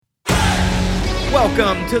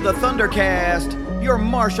Welcome to the Thundercast, your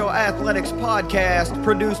Marshall Athletics podcast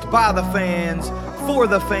produced by the fans, for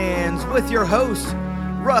the fans, with your hosts,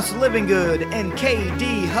 Russ Livingood and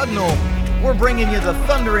KD Hudnall. We're bringing you the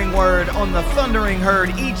thundering word on the thundering herd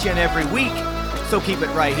each and every week, so keep it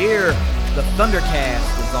right here. The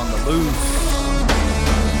Thundercast is on the loose.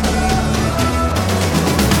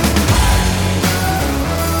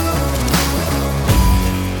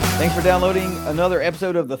 Thanks for downloading another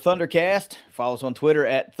episode of the Thundercast. Follow us on Twitter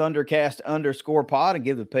at Thundercast_pod and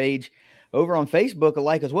give the page over on Facebook a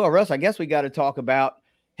like as well. Russ, I guess we got to talk about,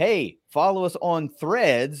 hey, follow us on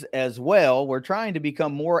Threads as well. We're trying to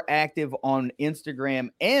become more active on Instagram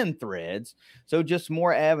and Threads, so just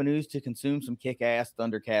more avenues to consume some kick-ass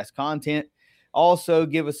Thundercast content. Also,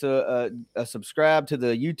 give us a subscribe to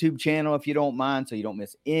the YouTube channel if you don't mind, so you don't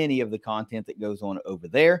miss any of the content that goes on over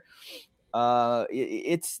there.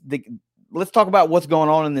 Let's talk about what's going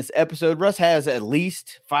on in this episode. Russ has at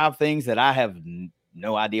least 5 things that I have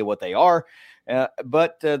no idea what they are,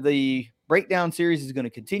 but the breakdown series is going to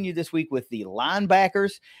continue this week with the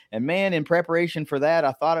linebackers. And man, in preparation for that,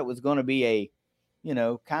 I thought it was going to be a,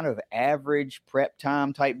 kind of average prep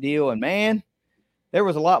time type deal. And man, there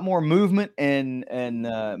was a lot more movement and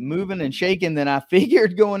moving and shaking than I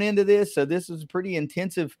figured going into this. So this was a pretty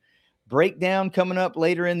intensive breakdown coming up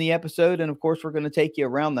later in the episode. And of course, we're going to take you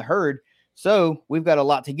around the herd. So we've got a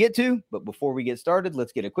lot to get to, but before we get started,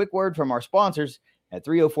 let's get a quick word from our sponsors at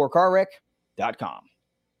 304carwreck.com.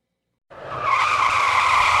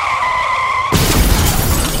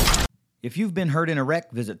 If you've been hurt in a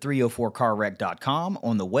wreck, visit 304carwreck.com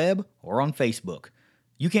on the web or on Facebook.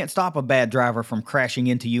 You can't stop a bad driver from crashing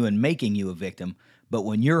into you and making you a victim, but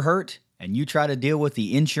when you're hurt and you try to deal with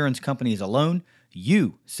the insurance companies alone,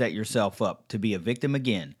 you set yourself up to be a victim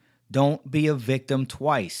again. Don't be a victim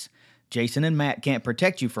twice. Jason and Matt can't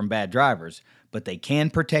protect you from bad drivers, but they can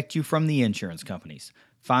protect you from the insurance companies.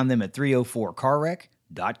 Find them at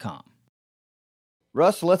 304carwreck.com.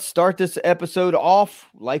 Russ, let's start this episode off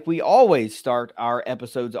like we always start our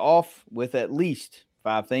episodes off, with at least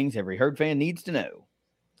 5 things every Herd fan needs to know.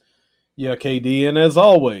 Yeah, KD, and as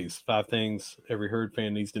always, 5 things every Herd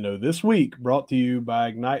fan needs to know. This week, brought to you by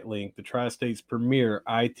Ignite Link, the Tri-State's premier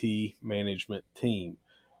IT management team.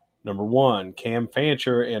 Number 1, Cam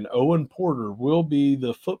Fancher and Owen Porter will be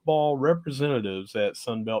the football representatives at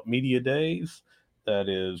Sunbelt Media Days. That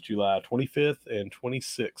is July 25th and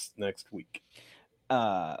 26th next week.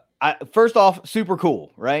 First off, super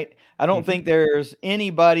cool, right? I don't think there's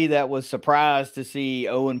anybody that was surprised to see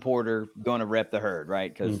Owen Porter going to rep the herd,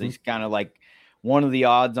 right? Because he's kind of like one of the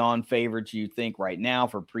odds-on favorites you think right now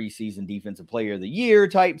for preseason defensive player of the year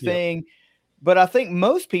type thing. But I think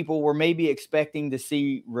most people were maybe expecting to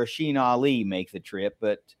see Rasheen Ali make the trip,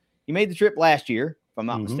 but he made the trip last year, if I'm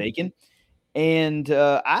not mistaken. And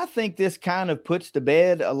I think this kind of puts to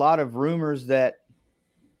bed a lot of rumors that,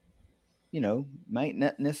 might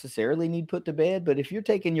not necessarily need put to bed. But if you're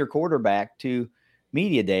taking your quarterback to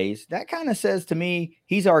media days, that kind of says to me,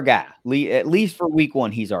 he's our guy. At least for week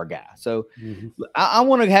 1, he's our guy. So I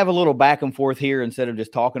want to have a little back and forth here instead of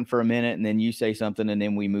just talking for a minute and then you say something and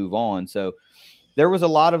then we move on. So there was a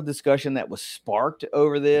lot of discussion that was sparked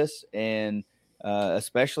over this, and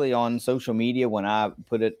especially on social media when I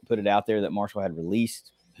put it out there that Marshall had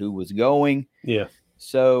released who was going. Yeah.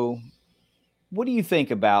 So what do you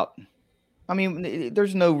think about? I mean,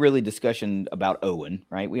 there's no really discussion about Owen,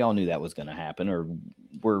 right? We all knew that was going to happen, or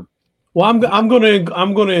we're. Well, I'm going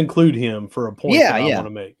to include him for a point that I want to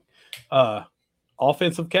make.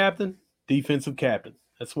 Offensive captain, defensive captain.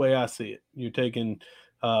 That's the way I see it. You're taking.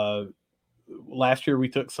 Last year we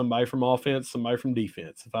took somebody from offense, somebody from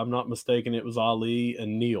defense. If I'm not mistaken, it was Ali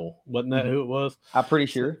and Neal. Wasn't that who it was? I'm pretty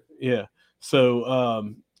sure. Yeah. So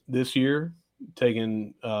this year,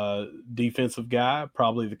 taking defensive guy,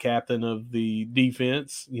 probably the captain of the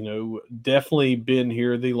defense, definitely been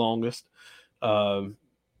here the longest. All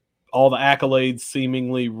the accolades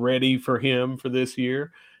seemingly ready for him for this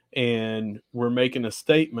year. And we're making a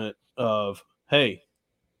statement of, hey,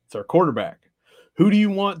 it's our quarterback. Who do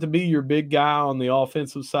you want to be your big guy on the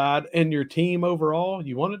offensive side and your team overall?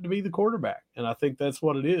 You want it to be the quarterback. And I think that's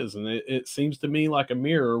what it is. And it seems to me like a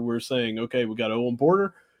mirror. We're saying, okay, we got Owen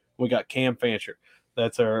Porter. We got Cam Fancher.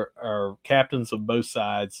 That's our captains of both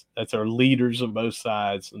sides. That's our leaders of both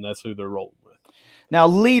sides, and that's who they're rolling with. Now,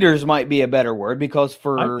 leaders might be a better word, because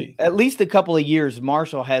for at least a couple of years,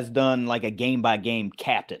 Marshall has done like a game-by-game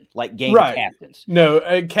captain, like game captains. No,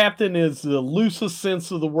 a captain is the loosest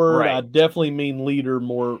sense of the word. Right. I definitely mean leader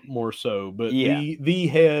more so, but the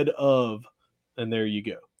head of, and there you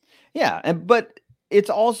go. Yeah, but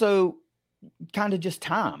it's also kind of just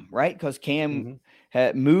time, right? Because Cam Mm-hmm.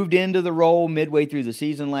 had moved into the role midway through the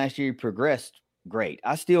season last year. He progressed great.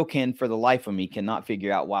 I still for the life of me, cannot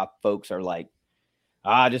figure out why folks are like,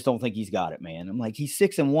 I just don't think he's got it, man. I'm like, he's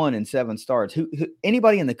 6-1 in 7 starts. Who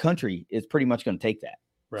anybody in the country is pretty much going to take that.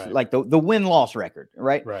 Right. Like the win-loss record,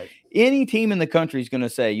 right? Right. Any team in the country is going to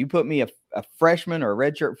say, you put me a freshman or a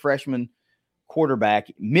redshirt freshman quarterback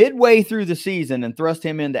midway through the season and thrust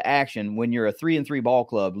him into action when you're a 3-3 ball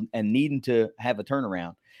club and needing to have a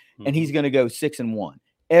turnaround, and he's going to go 6-1.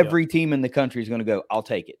 Every team in the country is going to go, I'll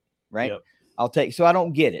take it, right? Yep. I'll take. So I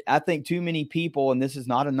don't get it. I think too many people, and this is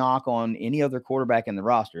not a knock on any other quarterback in the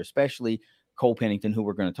roster, especially Cole Pennington, who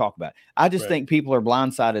we're going to talk about. I just think people are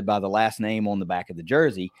blindsided by the last name on the back of the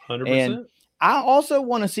jersey. 100%. And I also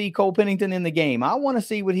want to see Cole Pennington in the game. I want to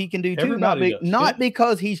see what he can do too. Everybody Not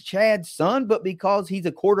because he's Chad's son, but because he's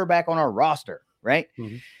a quarterback on our roster, right?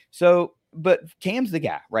 Mm-hmm. So, but Cam's the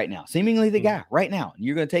guy right now, seemingly the guy right now. And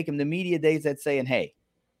you're going to take him to media days that's saying, hey,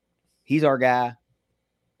 he's our guy,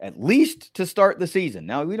 at least to start the season.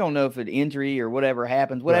 Now, we don't know if an injury or whatever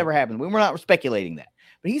happens. Happens. We're not speculating that.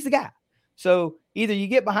 But he's the guy. So either you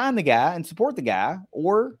get behind the guy and support the guy,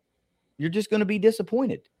 or you're just going to be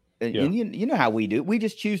disappointed. And you know how we do. We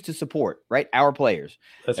just choose to support, right, our players.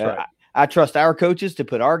 That's right. I trust our coaches to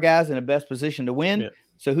put our guys in the best position to win. Yeah.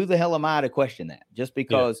 So who the hell am I to question that? Just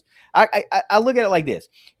because I look at it like this.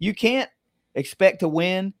 You can't expect to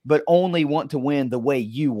win, but only want to win the way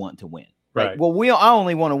you want to win. Right. Well, I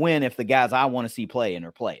only want to win if the guys I want to see playing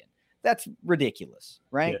are playing. That's ridiculous,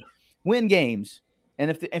 right? Yeah. Win games. And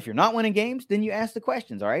if you're not winning games, then you ask the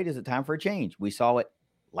questions. All right, is it time for a change? We saw it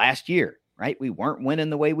last year, right? We weren't winning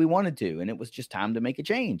the way we wanted to, and it was just time to make a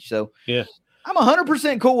change. So yeah, I'm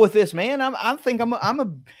 100% cool with this, man. I think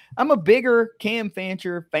I'm a bigger Cam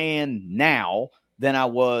Fancher fan now than I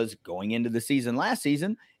was going into the season last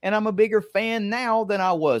season, and I'm a bigger fan now than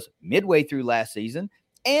I was midway through last season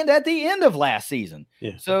and at the end of last season.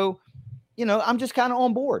 Yeah. So, I'm just kind of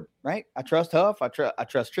on board, right? I trust Huff. I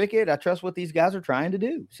trust Trickett. I trust what these guys are trying to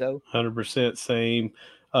do. So 100% same.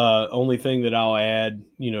 Only thing that I'll add,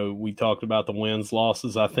 we talked about the wins,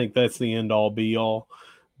 losses. I think that's the end all be all.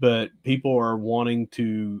 But people are wanting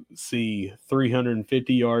to see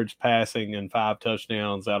 350 yards passing and 5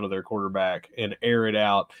 touchdowns out of their quarterback and air it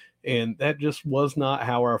out. And that just was not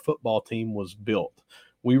how our football team was built.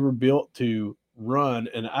 We were built to run.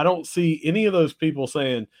 And I don't see any of those people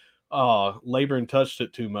saying, Laborn touched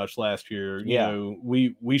it too much last year.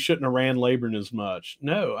 We shouldn't have ran Laborn as much.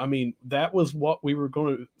 No, I mean, that was what we were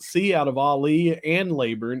going to see out of Ali and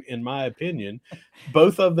Laborn, in my opinion.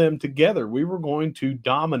 Both of them together, we were going to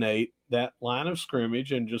dominate that line of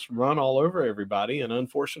scrimmage and just run all over everybody. And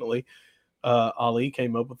unfortunately, Ali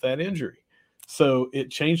came up with that injury. So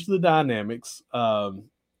it changed the dynamics.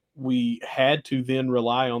 We had to then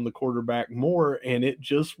rely on the quarterback more, and it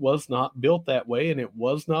just was not built that way, and it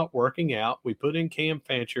was not working out. We put in Cam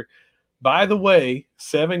Fancher. By the way,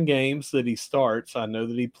 7 games that he starts, I know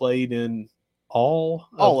that he played in all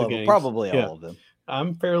of the games. Probably all of them.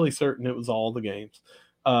 I'm fairly certain it was all the games.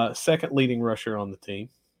 Second leading rusher on the team,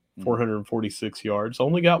 446 yards.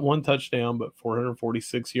 Only got 1 touchdown, but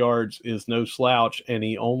 446 yards is no slouch, and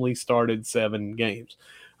he only started 7 games.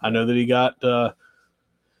 I know that he got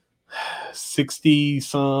 60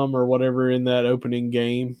 some or whatever in that opening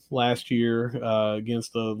game last year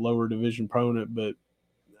against a lower division opponent, but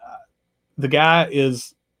the guy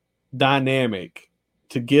is dynamic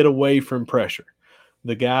to get away from pressure.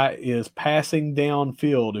 The guy is passing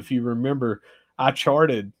downfield. If you remember, I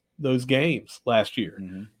charted those games last year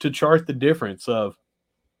to chart the difference of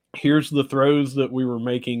here's the throws that we were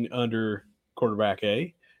making under quarterback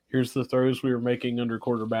A, here's the throws we were making under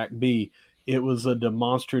quarterback B. It was a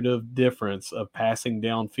demonstrative difference of passing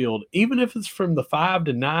downfield. Even if it's from the 5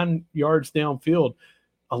 to 9 yards downfield,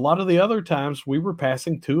 a lot of the other times we were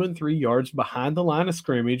passing 2 and 3 yards behind the line of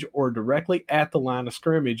scrimmage or directly at the line of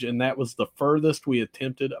scrimmage, and that was the furthest we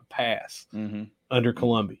attempted a pass under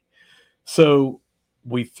Columbia. So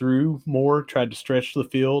we threw more, tried to stretch the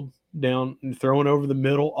field down, throwing over the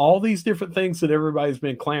middle, all these different things that everybody's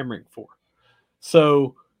been clamoring for.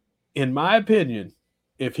 So in my opinion,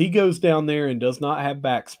 if he goes down there and does not have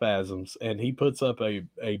back spasms and he puts up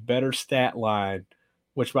a better stat line,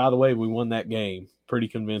 which, by the way, we won that game pretty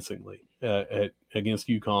convincingly against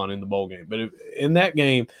UConn in the bowl game. But in that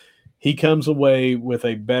game, he comes away with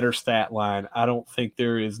a better stat line. I don't think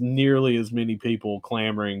there is nearly as many people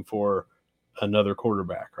clamoring for another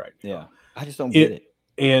quarterback right now. Yeah, I just don't get it.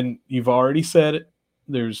 And you've already said it.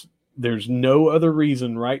 There's no other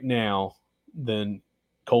reason right now than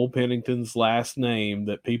Cole Pennington's last name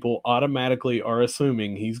that people automatically are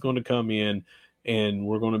assuming he's going to come in and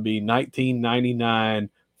we're going to be 1999,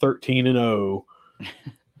 13-0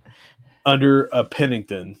 under a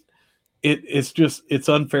Pennington. It's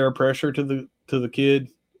unfair pressure to the kid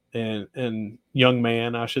and young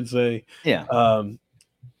man, I should say. Yeah.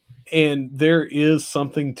 And there is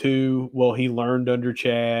something to, well, he learned under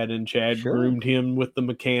Chad and Chad groomed him with the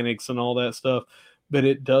mechanics and all that stuff. But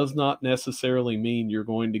it does not necessarily mean you're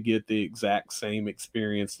going to get the exact same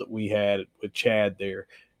experience that we had with Chad there.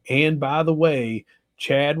 And by the way,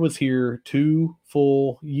 Chad was here 2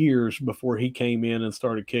 full years before he came in and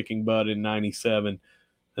started kicking butt in 97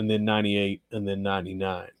 and then 98 and then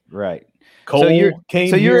 99. Right. Cole you're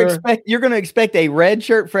here. You're going to expect a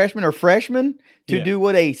redshirt freshman or freshman to do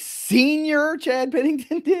what a senior Chad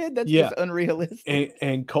Pennington did? That's just unrealistic.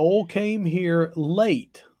 And Cole came here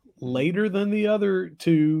later than the other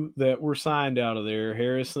two that were signed out of there,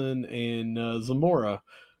 Harrison and Zamora.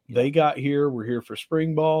 They got here, were here for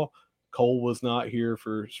spring ball. Cole was not here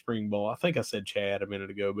for spring ball. I think I said Chad a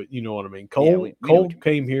minute ago, but you know what I mean. Cole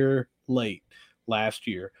came here late last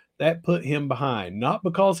year. That put him behind, not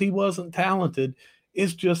because he wasn't talented.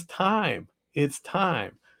 It's just time. It's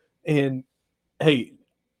time. And hey,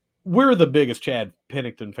 we're the biggest Chad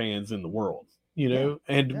Pennington fans in the world, you know,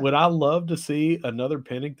 would I love to see another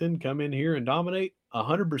Pennington come in here and dominate?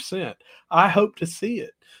 100%. I hope to see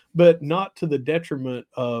it, but not to the detriment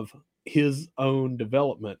of his own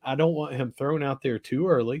development. I don't want him thrown out there too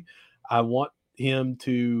early. I want him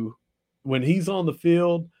to, when he's on the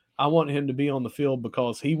field, I want him to be on the field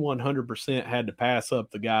because he 100% had to pass up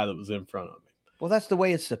the guy that was in front of him. Well, that's the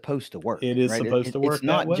way it's supposed to work. It is supposed to work. It's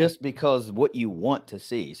not just because what you want to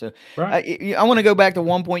see. So right. I want to go back to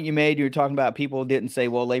one point you made. You were talking about people didn't say,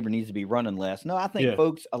 well, labor needs to be running less. No, I think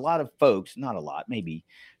a lot of folks, not a lot, maybe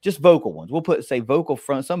just vocal ones. We'll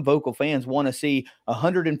some vocal fans want to see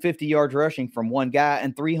 150 yards rushing from one guy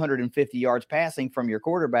and 350 yards passing from your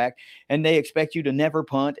quarterback. And they expect you to never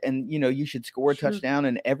punt. And, you should score a touchdown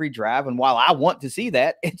in every drive. And while I want to see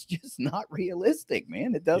that, it's just not realistic,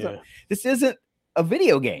 man. It doesn't, this isn't a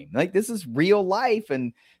video game. Like, this is real life,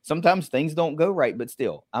 and sometimes things don't go right, but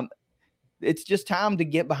still, it's just time to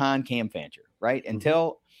get behind Cam Fancher, right?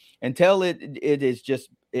 Until it is just,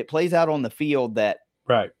 it plays out on the field that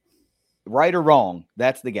right or wrong,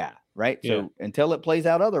 that's the guy, right? So until it plays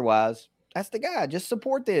out otherwise, that's the guy. Just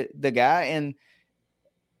support the guy. And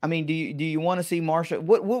I mean, do you want to see Marshall?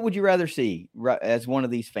 What would you rather see as one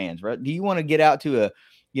of these fans, right? Do you want to get out to a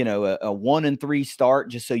 1-3 start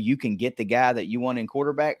just so you can get the guy that you want in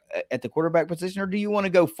quarterback at the quarterback position? Or do you want to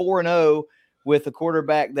go 4-0 with a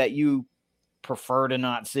quarterback that you prefer to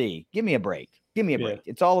not see? Give me a break.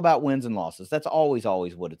 It's all about wins and losses. That's always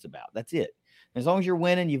what it's about. That's it. As long as you're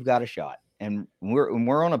winning, you've got a shot. And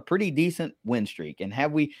we're on a pretty decent win streak. And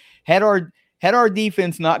have we had our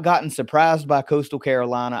defense not gotten surprised by Coastal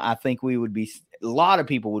Carolina, I think a lot of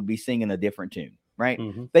people would be singing a different tune. Right.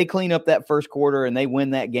 They clean up that first quarter and they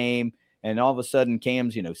win that game. And all of a sudden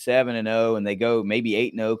Cam's, 7-0 and they go maybe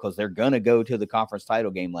 8-0 because they're going to go to the conference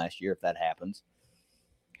title game last year. If that happens,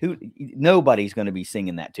 nobody's going to be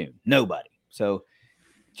singing that tune. Nobody. So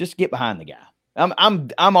just get behind the guy.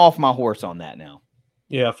 I'm off my horse on that now.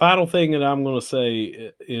 Yeah. Final thing that I'm going to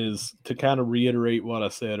say is to kind of reiterate what I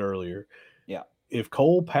said earlier. Yeah. If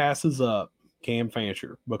Cole passes up Cam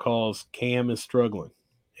Fancher because Cam is struggling,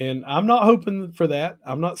 and I'm not hoping for that.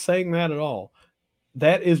 I'm not saying that at all.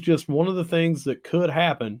 That is just one of the things that could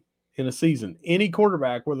happen in a season. Any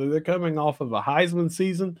quarterback, whether they're coming off of a Heisman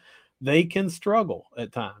season, they can struggle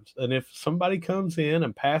at times. And if somebody comes in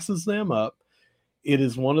and passes them up, it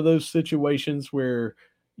is one of those situations where,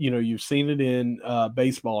 you've seen it in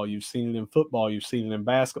baseball, you've seen it in football, you've seen it in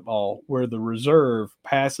basketball, where the reserve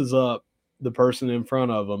passes up the person in front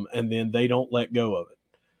of them and then they don't let go of it.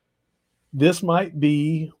 This might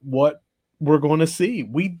be what we're going to see.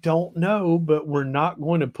 We don't know, but we're not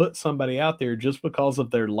going to put somebody out there just because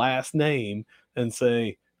of their last name and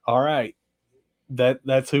say, all right,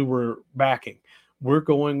 that's who we're backing. We're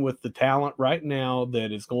going with the talent right now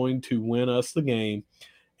that is going to win us the game.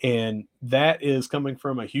 And that is coming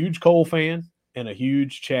from a huge Cole fan and a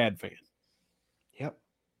huge Chad fan.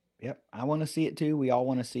 Yep. I want to see it too. We all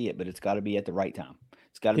want to see it, but it's got to be at the right time.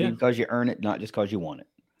 It's got to be because you earn it, not just because you want it.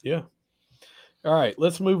 Yeah. All right,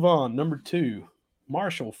 let's move on. Number 2,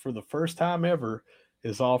 Marshall, for the first time ever,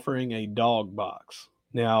 is offering a dog box.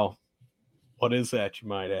 Now, what is that, you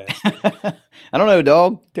might ask? I don't know,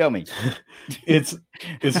 dog. Tell me. It's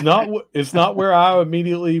not where I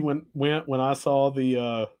immediately went when I saw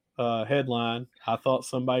the headline. I thought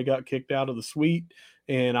somebody got kicked out of the suite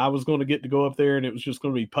and I was going to get to go up there, and it was just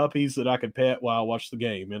going to be puppies that I could pet while I watched the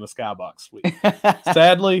game in a skybox suite.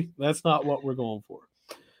 Sadly, that's not what we're going for.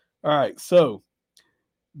 All right, so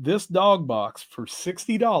this dog box for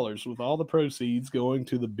 $60 with all the proceeds going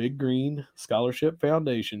to the Big Green Scholarship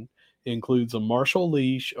Foundation includes a Marshall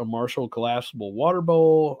leash, a Marshall collapsible water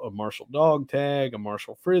bowl, a Marshall dog tag, a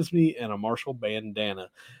Marshall frisbee, and a Marshall bandana.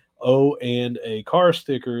 Oh, and a car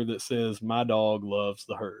sticker that says "My dog loves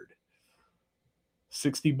the herd."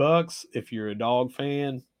 $60 if you're a dog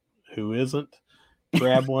fan. Who isn't?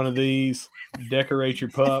 Grab one of these, decorate your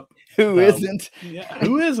pup. Who isn't? Yeah,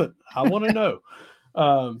 who isn't? I want to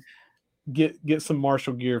know. Get some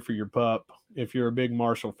Marshall gear for your pup. If you're a big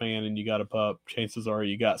Marshall fan and you got a pup, chances are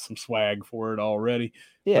you got some swag for it already.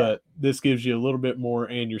 Yeah. But this gives you a little bit more,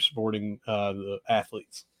 and you're supporting the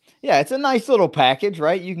athletes. Yeah, it's a nice little package,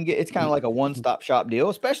 right? You can get, it's kind of like a one-stop shop deal,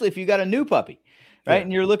 especially if you got a new puppy, right? Yeah.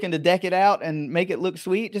 And you're looking to deck it out and make it look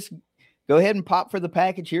sweet. Just go ahead and pop for the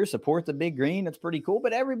package here. Support the Big Green. It's pretty cool.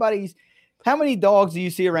 But how many dogs do you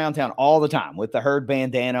see around town all the time with the herd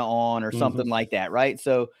bandana on or something like that, right?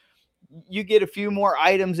 So you get a few more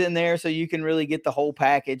items in there so you can really get the whole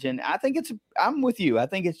package. And I think I'm with you. I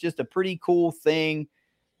think it's just a pretty cool thing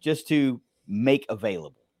just to make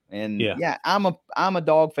available. And yeah, I'm a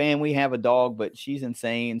dog fan. We have a dog, but she's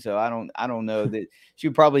insane. So I don't know that she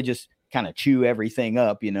would probably just kind of chew everything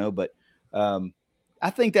up, but I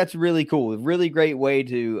think that's really cool. A really great way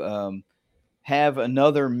to have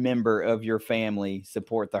another member of your family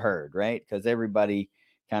support the herd, right? Because everybody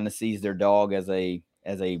kind of sees their dog as a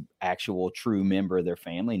actual true member of their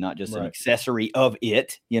family, not just an accessory of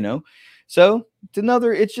it, So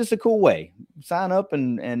it's just a cool way. Sign up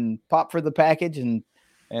and pop for the package and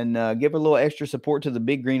give a little extra support to the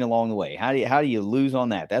Big Green along the way. How do you lose on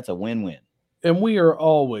that? That's a win-win. And we are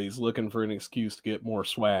always looking for an excuse to get more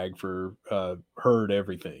swag for herd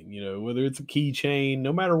everything. Whether it's a keychain,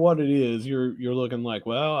 no matter what it is, you're looking like,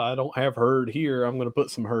 well, I don't have herd here. I'm going to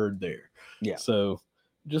put some herd there. Yeah. So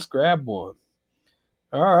just grab one.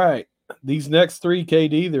 All right. These next three,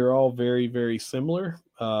 KD, they're all very, very similar.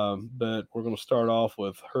 But we're going to start off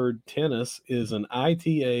with Herd Tennis is an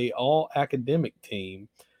ITA all-academic team.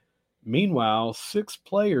 Meanwhile, 6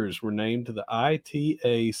 players were named to the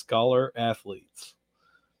ITA Scholar Athletes.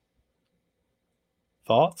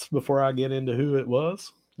 Thoughts before I get into who it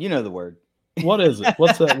was? You know the word. What is it?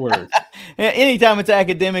 What's that word? Anytime it's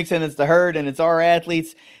academics and it's the herd and it's our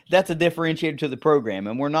athletes, that's a differentiator to the program.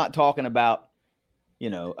 And we're not talking about,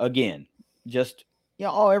 again, just,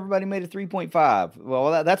 everybody made a 3.5.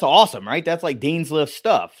 Well, that's awesome, right? That's like Dean's Lift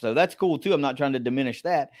stuff. So that's cool too. I'm not trying to diminish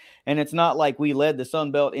that. And it's not like we led the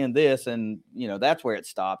Sun Belt in this and, that's where it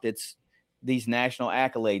stopped. It's these national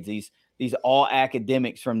accolades, these all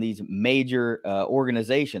academics from these major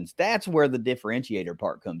organizations. That's where the differentiator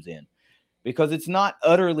part comes in, because it's not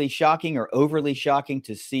utterly shocking or overly shocking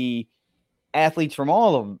to see athletes from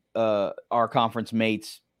all of our conference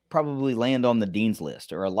mates probably land on the dean's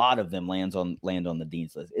list, or a lot of them land on the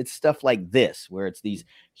dean's list. It's stuff like this, where it's these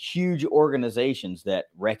huge organizations that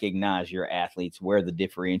recognize your athletes, where the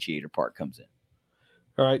differentiator part comes in.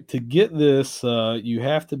 All right. To get this, you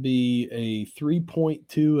have to be a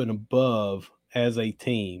 3.2 and above as a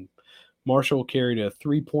team. Marshall carried a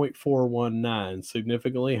 3.419,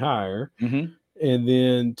 significantly higher. Mm-hmm. And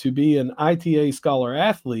then to be an ITA Scholar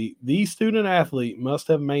Athlete, the student athlete must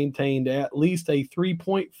have maintained at least a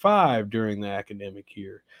 3.5 during the academic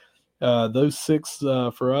year. Those 6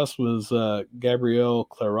 for us was Gabrielle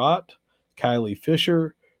Clarat, Kylie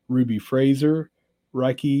Fisher, Ruby Fraser,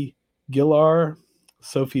 Reiki Gillar,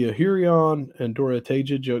 Sophia Hurion, and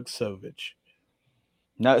Doroteja Joksovich.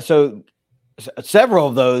 Now, so several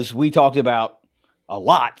of those we talked about a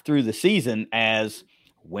lot through the season as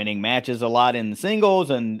winning matches a lot in the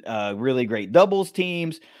singles and really great doubles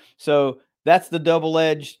teams. So that's the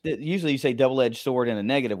double-edged. Usually you say double-edged sword in a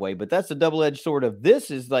negative way, but that's the double-edged sword of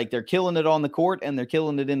this, is like they're killing it on the court and they're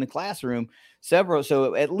killing it in the classroom.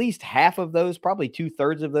 So at least half of those, probably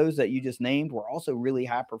 2/3 of those that you just named, were also really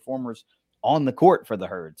high performers on the court for the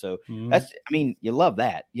herd. So you love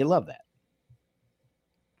that. You love that.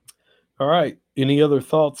 All right. Any other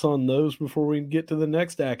thoughts on those before we get to the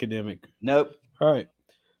next academic? Nope. All right.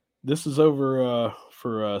 This is over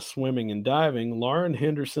for swimming and diving. Lauren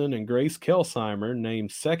Henderson and Grace Kelsheimer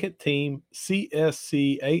named second team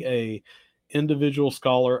CSCAA Individual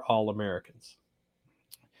Scholar All-Americans.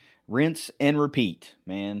 Rinse and repeat,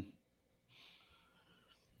 man.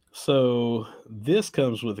 So this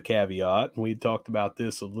comes with a caveat. We talked about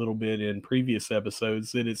this a little bit in previous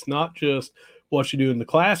episodes, that it's not just what you do in the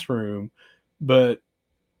classroom, but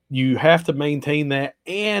you have to maintain that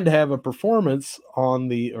and have a performance in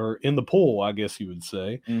the pool, I guess you would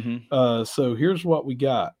say. Mm-hmm. So here's what we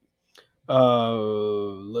got.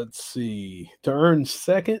 Let's see. To earn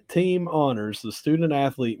second team honors, the student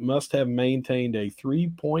athlete must have maintained a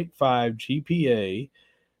 3.5 GPA,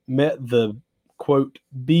 met the quote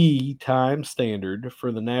B time standard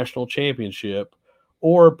for the national championship,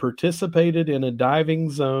 or participated in a diving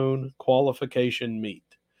zone qualification meet.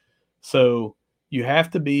 So you have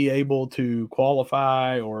to be able to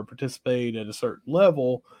qualify or participate at a certain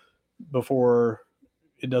level before.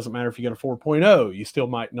 It doesn't matter if you get a 4.0, you still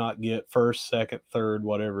might not get first, second, third,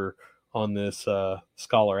 whatever on this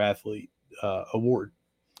scholar athlete award.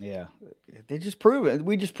 Yeah, they just prove it.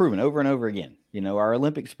 We just proven over and over again. Our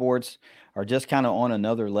Olympic sports are just kind of on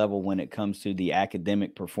another level when it comes to the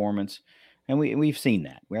academic performance, and we've seen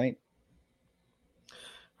that, right?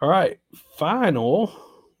 All right, final.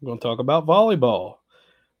 We're going to talk about volleyball.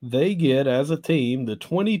 They get, as a team, the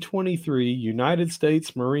 2023 United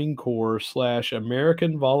States Marine Corps /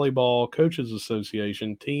 American Volleyball Coaches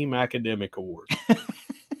Association Team Academic Award.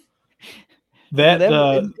 That It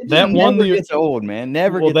just that won never the gets old, man.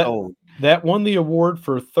 Never well gets that old. that won the award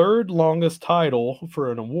for third longest title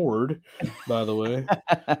for an award, by the way.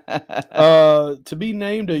 To be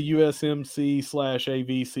named a USMC /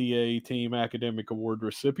 AVCA Team Academic Award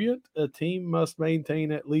recipient, a team must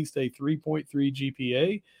maintain at least a 3.3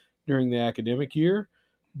 GPA during the academic year.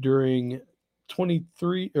 During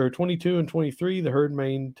 23 or 22 and 23, the herd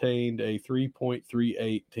maintained a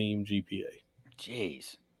 3.38 team GPA.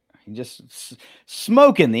 Jeez, just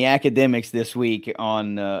smoking the academics this week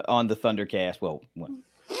on the Thundercast. Well,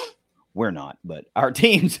 we're not, but our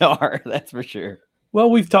teams are. That's for sure. Well,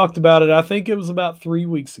 we've talked about it. I think it was about 3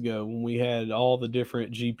 weeks ago when we had all the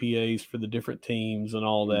different GPAs for the different teams and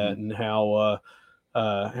all that, Mhm. and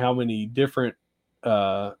how many different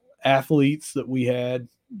athletes that we had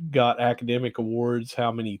got academic awards, how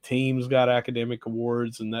many teams got academic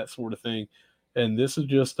awards, and that sort of thing. And this is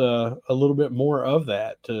just a little bit more of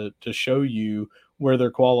that to show you where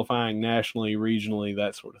they're qualifying nationally, regionally,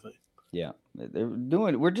 that sort of thing. Yeah,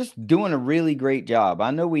 we're just doing a really great job.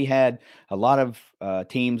 I know we had a lot of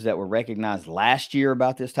teams that were recognized last year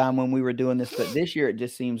about this time when we were doing this, but this year it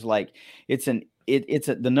just seems like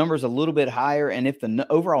the number's a little bit higher, and if the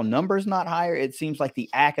overall number's not higher, it seems like the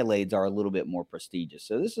accolades are a little bit more prestigious.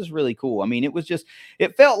 So this is really cool. I mean,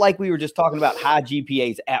 it felt like we were just talking about high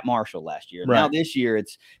GPAs at Marshall last year. Now Right. this year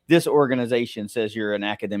it's this organization says you're an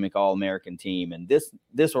academic All-American team, and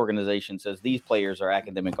this organization says these players are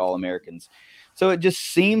academic All-Americans. So it just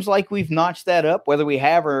seems like we've notched that up. Whether we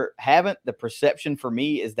have or haven't, the perception for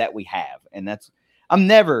me is that we have, and I'm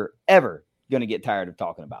never ever going to get tired of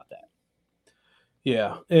talking about that.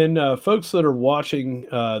 Yeah, and folks that are watching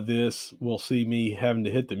this will see me having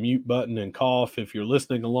to hit the mute button and cough. If you're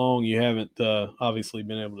listening along, you haven't obviously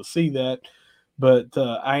been able to see that, but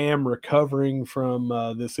I am recovering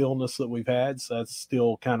from this illness that we've had, so that's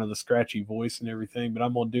still kind of the scratchy voice and everything. But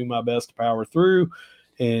I'm going to do my best to power through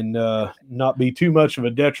and not be too much of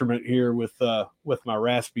a detriment here with my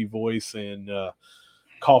raspy voice and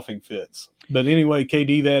coughing fits. But anyway,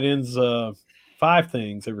 KD, that ends 5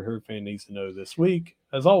 things every Herd fan needs to know this week.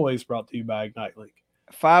 As always, brought to you by Ignite Link.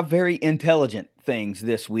 5 very intelligent things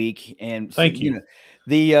this week, and Thank you.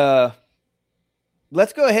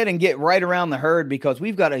 let's go ahead and get right around the herd because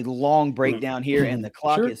we've got a long breakdown here, and the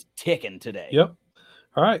clock is ticking today. Yep.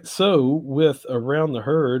 All right. So with around the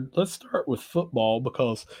herd, let's start with football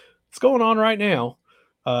because it's going on right now.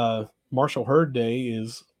 Marshall Herd Day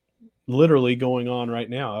is literally going on right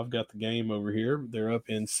now. I've got the game over here. They're up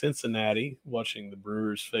in Cincinnati watching the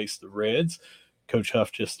Brewers face the Reds. Coach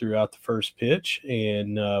Huff just threw out the first pitch,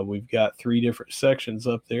 and we've got 3 different sections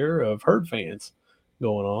up there of Herd fans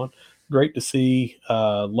going on. Great to see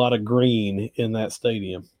a lot of green in that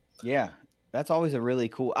stadium. Yeah, that's always a really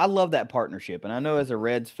cool. I love that partnership, and I know as a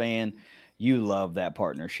Reds fan, you love that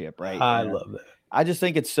partnership, right? I love that. I just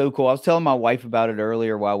think it's so cool. I was telling my wife about it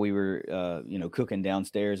earlier while we were, cooking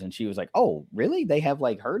downstairs, and she was like, "Oh, really? They have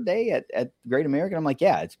like Herd Day at Great American?" I'm like,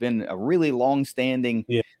 "Yeah, it's been a really long-standing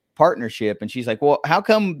partnership." And she's like, "Well, how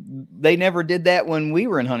come they never did that when we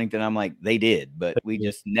were in Huntington?" I'm like, "They did, but we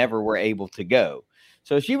just never were able to go."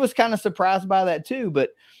 So she was kind of surprised by that too. But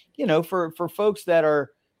for folks that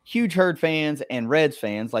are huge Herd fans and Reds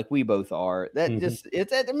fans like we both are, that just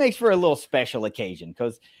it makes for a little special occasion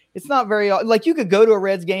because it's not very like you could go to a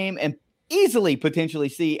Reds game and easily potentially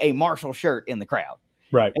see a Marshall shirt in the crowd.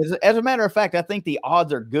 Right. As a matter of fact, I think the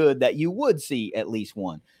odds are good that you would see at least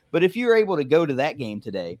one. But if you're able to go to that game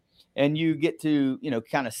today and you get to,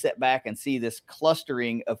 kind of sit back and see this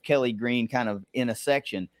clustering of Kelly Green kind of in a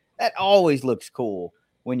section, That always looks cool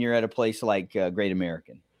when you're at a place like Great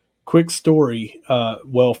American. Quick story.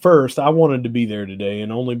 Well, first, I wanted to be there today,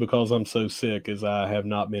 and only because I'm so sick as I have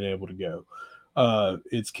not been able to go.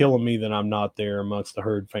 It's killing me that I'm not there amongst the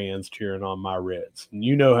herd fans cheering on my Reds. And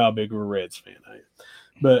you know how big of a Reds fan I am.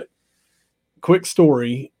 But quick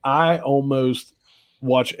story, I almost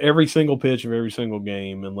watch every single pitch of every single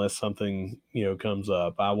game unless something, comes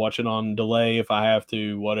up. I watch it on delay if I have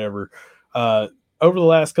to, whatever. Uh, Over the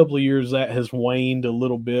last couple of years, that has waned a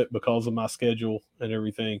little bit because of my schedule and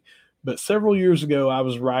everything. But several years ago, I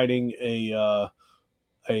was writing a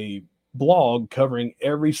blog covering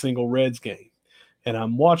every single Reds game. And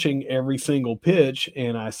I'm watching every single pitch,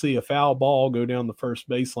 and I see a foul ball go down the first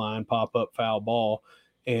baseline, pop up foul ball,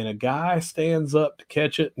 and a guy stands up to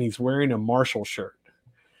catch it, and he's wearing a Marshall shirt.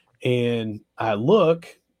 And I look,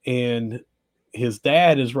 and his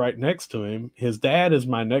dad is right next to him. His dad is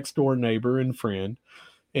my next door neighbor and friend,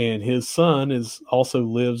 and his son is also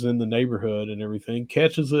lives in the neighborhood and everything.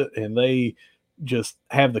 Catches it, and they just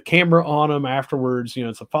have the camera on him afterwards.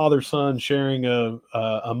 It's a father son sharing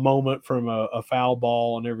a moment from a foul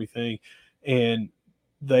ball and everything, and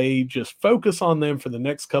they just focus on them for the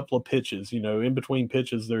next couple of pitches. In between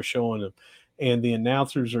pitches, they're showing them. And the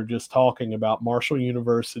announcers are just talking about Marshall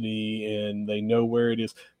University, and they know where it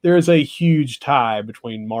is. There is a huge tie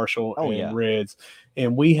between Marshall and Reds,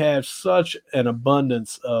 and we have such an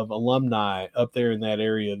abundance of alumni up there in that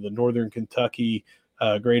area. The Northern Kentucky,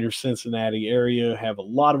 greater Cincinnati area have a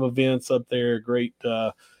lot of events up there. Great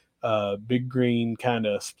Big Green kind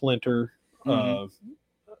of splinter.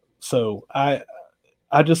 So I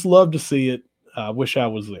just love to see it. I wish I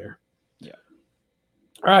was there.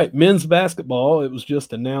 All right, men's basketball. It was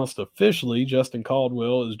just announced officially. Justin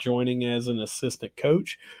Caldwell is joining as an assistant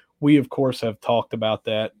coach. We, of course, have talked about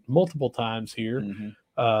that multiple times here.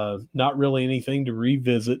 Not really anything to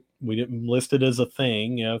revisit. We didn't list it as a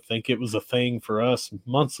thing. I think it was a thing for us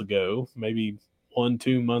months ago, maybe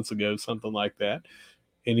 1-2 months ago, something like that.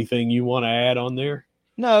 Anything you want to add on there?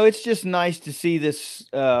 No, it's just nice to see this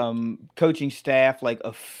coaching staff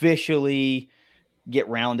officially get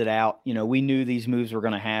rounded out. We knew these moves were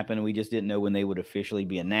going to happen. We just didn't know when they would officially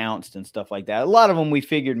be announced and stuff like that. A lot of them we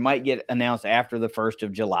figured might get announced after the 1st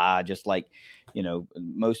of July, just like,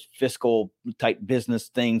 most fiscal type business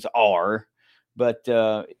things are. But,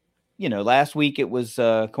 last week it was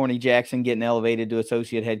Corny Jackson getting elevated to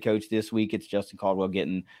associate head coach. This week it's Justin Caldwell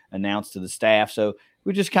getting announced to the staff. So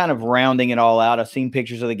we're just kind of rounding it all out. I've seen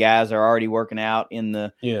pictures of the guys that are already working out in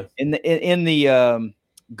the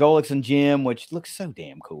Golickson gym, which looks so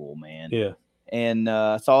damn cool, man. Yeah. And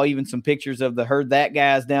saw even some pictures of the Heard That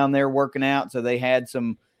guys down there working out. So they had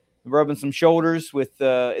some rubbing some shoulders with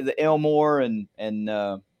the Elmore and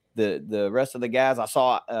the rest of the guys. I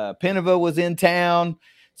saw Pinova was in town.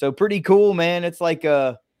 So pretty cool, man. It's like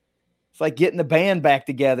getting the band back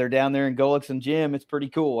together down there in Golickson gym. It's pretty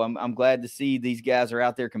cool. I'm glad to see these guys are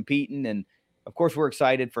out there competing. And of course we're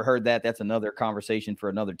excited for Heard That. That's another conversation for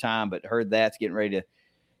another time, but Heard That's getting ready to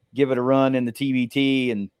give it a run in the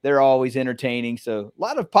TBT, and they're always entertaining. So a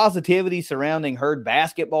lot of positivity surrounding Herd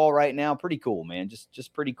basketball right now. Pretty cool, man.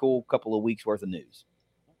 Just pretty cool couple of weeks worth of news.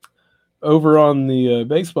 Over on the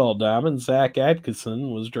baseball diamond, Zach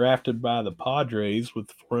Atkinson was drafted by the Padres with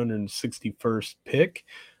the 461st pick.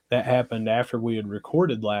 That happened after we had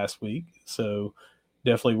recorded last week. So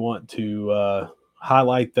definitely want to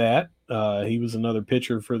highlight that. He was another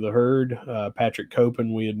pitcher for the Herd. Patrick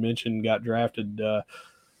Copen, we had mentioned, got drafted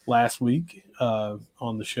last week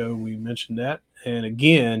on the show. We mentioned that. And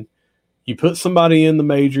again, you put somebody in the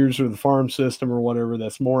majors or the farm system or whatever,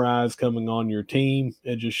 that's more eyes coming on your team.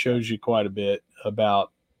 It just shows you quite a bit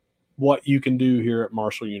about what you can do here at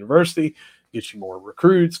Marshall University. Get you more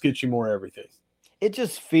recruits, get you more everything. It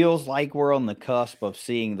just feels like we're on the cusp of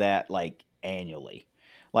seeing that annually.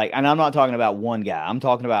 And I'm not talking about one guy. I'm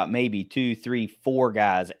talking about maybe 2, 3, 4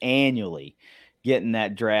 guys annually getting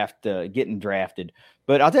that getting drafted.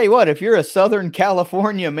 But I'll tell you what, if you're a Southern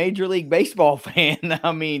California Major League Baseball fan,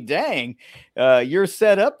 I mean, dang, you're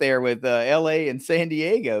set up there with LA and San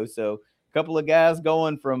Diego. So a couple of guys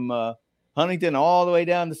going from Huntington all the way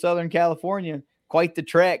down to Southern California, quite the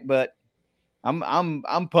trek, but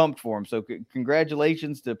I'm pumped for him. So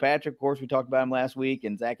congratulations to Patrick. Of course, we talked about him last week,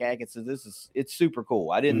 and Zach Atkinson. It's super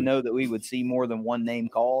cool. I didn't know that we would see more than one name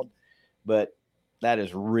called, but that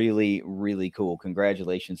is really, really cool.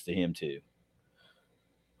 Congratulations to him too.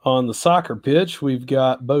 On the soccer pitch, we've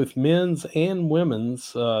got both men's and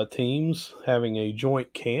women's teams having a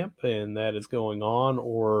joint camp, and that is going on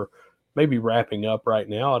or maybe wrapping up right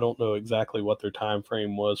now. I don't know exactly what their time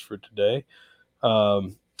frame was for today.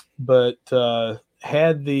 But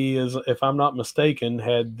had if I'm not mistaken,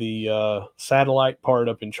 had the satellite part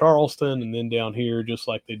up in Charleston and then down here just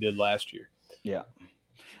like they did last year. Yeah.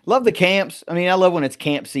 Love the camps. I mean, I love when it's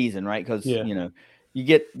camp season, right? Because, Yeah. you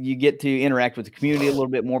get to interact with the community a little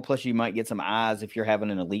bit more. Plus, you might get some eyes if you're having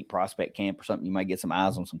an elite prospect camp or something. You might get some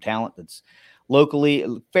eyes on some talent that's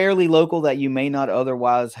fairly local that you may not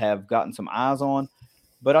otherwise have gotten some eyes on.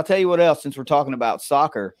 But I'll tell you what else, since we're talking about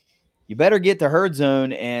soccer, you better get to Herd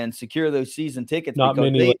Zone and secure those season tickets Not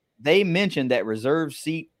because many. they mentioned that reserved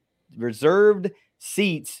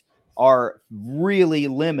seats are really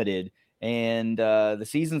limited. And the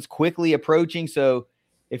season's quickly approaching. So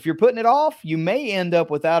if you're putting it off, you may end up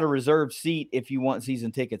without a reserved seat if you want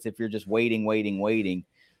season tickets, if you're just waiting.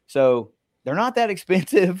 So they're not that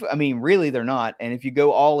expensive. I mean, really, they're not. And if you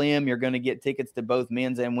go all in, you're going to get tickets to both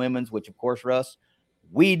men's and women's, which, of course, Russ,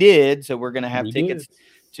 we did. So we're going to have tickets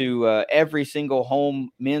to every single home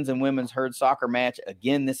men's and women's Herd soccer match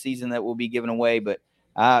again this season that will be given away. But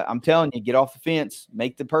I'm telling you, get off the fence,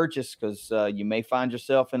 make the purchase, because you may find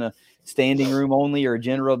yourself in a standing room only or a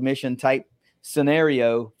general admission type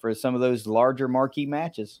scenario for some of those larger marquee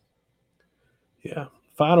matches. Yeah.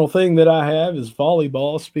 Final thing that I have is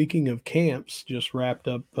volleyball. Speaking of camps, just wrapped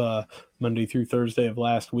up Monday through Thursday of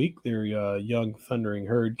last week. Their Young Thundering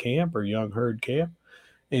Herd camp or Young Herd camp.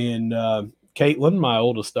 And Caitlin, my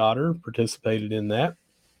oldest daughter, participated in that.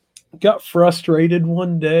 Got frustrated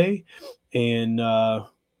one day and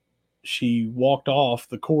she walked off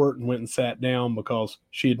the court and went and sat down because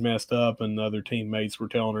she had messed up and the other teammates were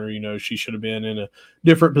telling her, she should have been in a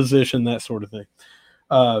different position, that sort of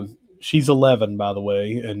thing. She's 11, by the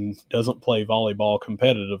way, and doesn't play volleyball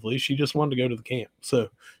competitively. She just wanted to go to the camp. So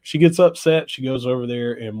she gets upset. She goes over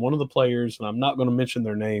there, and one of the players, and I'm not going to mention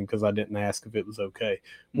their name because I didn't ask if it was okay,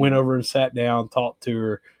 went over and sat down, talked to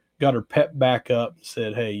her, got her pep back up,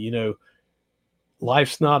 said, hey,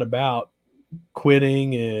 life's not about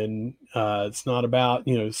quitting, and it's not about,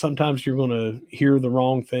 sometimes you're going to hear the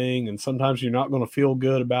wrong thing and sometimes you're not going to feel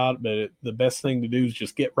good about it, but the best thing to do is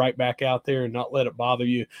just get right back out there and not let it bother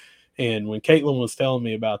you. And when Caitlin was telling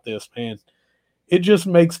me about this, man, it just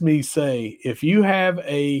makes me say, if you have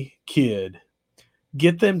a kid,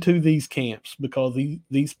 get them to these camps because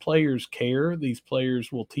these players care. These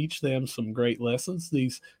players will teach them some great lessons.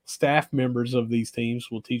 These staff members of these teams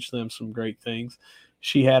will teach them some great things.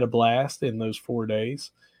 She had a blast in those 4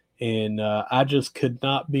 days. And I just could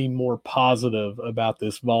not be more positive about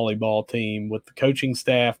this volleyball team with the coaching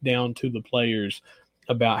staff down to the players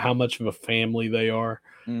about how much of a family they are.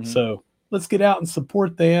 Mm-hmm. So let's get out and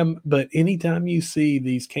support them. But anytime you see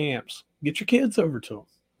these camps, get your kids over to them.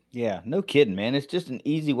 Yeah, no kidding, man. It's just an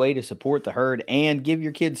easy way to support the Herd and give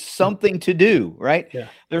your kids something to do, right? Yeah.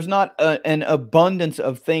 There's not an abundance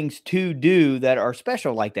of things to do that are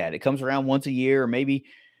special like that. It comes around once a year or maybe,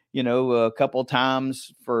 a couple of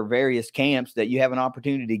times for various camps that you have an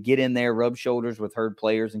opportunity to get in there, rub shoulders with Herd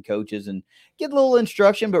players and coaches and get a little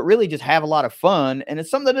instruction, but really just have a lot of fun. And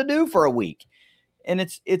it's something to do for a week. And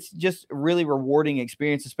it's just a really rewarding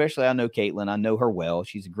experience, especially I know Caitlin. I know her well.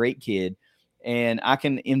 She's a great kid. And I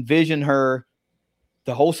can envision her,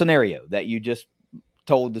 the whole scenario that you just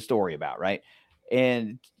told the story about, right?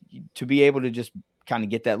 And to be able to just kind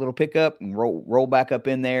of get that little pickup and roll back up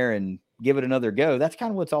in there and give it another go. That's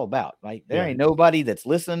kind of what it's all about, right? There ain't nobody that's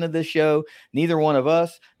listening to this show, neither one of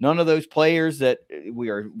us, none of those players that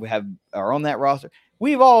are on that roster.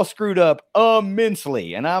 We've all screwed up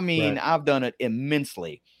immensely. And I mean, right. I've done it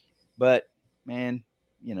immensely. But, man,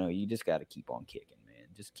 you just got to keep on kicking.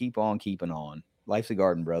 Just keep on keeping on. Life's a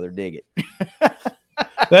garden, brother. Dig it.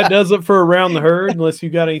 That does it for Around the Herd, unless you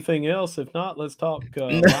got anything else. If not, let's talk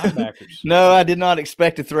linebackers. No, I did not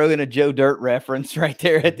expect to throw in a Joe Dirt reference right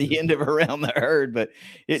there at the end of Around the Herd, but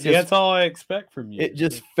that's all I expect from you. It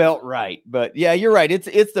just felt right. But yeah, you're right.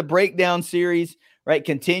 It's the breakdown series, right?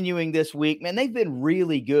 Continuing this week. Man, they've been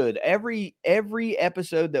really good. Every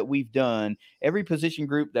episode that we've done, every position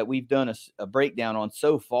group that we've done a breakdown on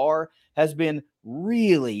so far has been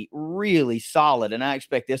really, really solid. And I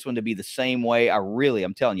expect this one to be the same way.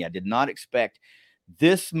 I'm telling you, I did not expect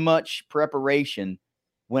this much preparation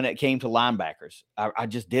when it came to linebackers. I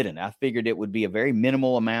just didn't. I figured it would be a very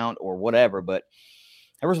minimal amount or whatever, but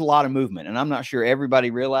there was a lot of movement. And I'm not sure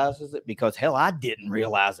everybody realizes it because, hell, I didn't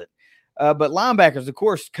realize it. But linebackers, of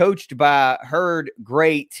course, coached by Herd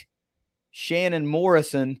great Shannon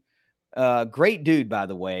Morrison. Great dude, by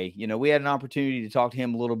the way. We had an opportunity to talk to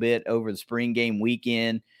him a little bit over the spring game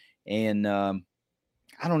weekend, and I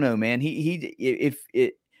don't know, man.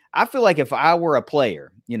 I feel like if I were a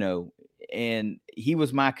player, and he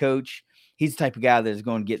was my coach, he's the type of guy that is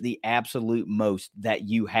going to get the absolute most that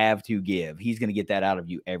you have to give. He's going to get that out of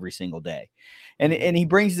you every single day. And he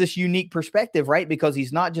brings this unique perspective, right? Because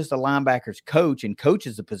he's not just a linebackers coach and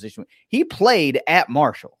coaches the position. He played at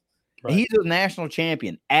Marshall. Right. He's a national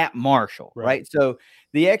champion at Marshall, right? So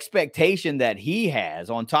the expectation that he has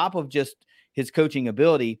on top of just his coaching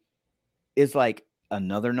ability is like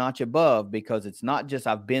another notch above, because it's not just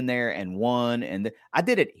I've been there and won, and I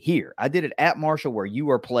did it here. I did it at Marshall where you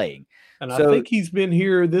are playing. And so, I think he's been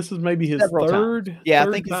here. This is maybe his third. Times. Yeah,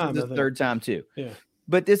 I think this is his third time too. Yeah.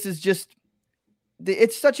 But this is just,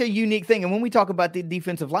 it's such a unique thing. And when we talk about the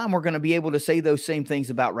defensive line, we're going to be able to say those same things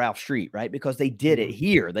about Ralph Street, right? Because they did it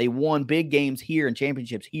here. They won big games here and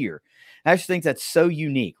championships here. I just think that's so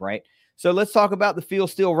unique, right? So let's talk about the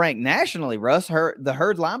field still ranked nationally, Russ. The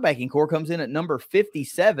Herd linebacking core comes in at number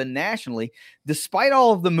 57 nationally, despite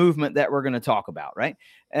all of the movement that we're going to talk about, right?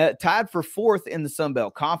 Tied for fourth in the Sun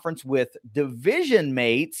Belt Conference with division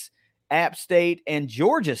mates App State and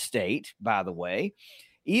Georgia State, by the way.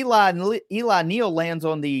 Eli Neal lands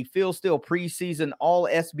on the Phil Steele preseason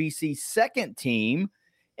All-SBC second team,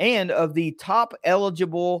 and of the top draft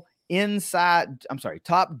eligible inside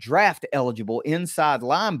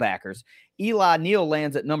linebackers, Eli Neal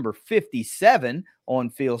lands at number 57 on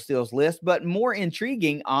Phil Steele's list. But more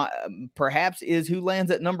intriguing, perhaps, is who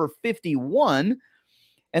lands at number 51,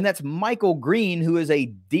 and that's Michael Green, who is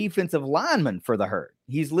a defensive lineman for the Herd.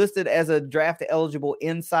 He's listed as a draft-eligible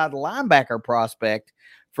inside linebacker prospect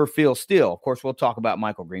for Phil Steele. Of course, we'll talk about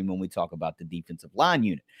Michael Green when we talk about the defensive line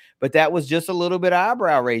unit. But that was just a little bit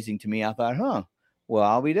eyebrow-raising to me. I thought, well,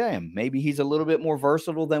 I'll be damned. Maybe he's a little bit more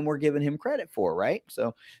versatile than we're giving him credit for, right?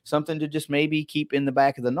 So something to just maybe keep in the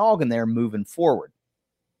back of the noggin there moving forward.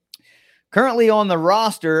 Currently on the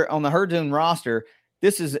roster, on the Herd Zone roster,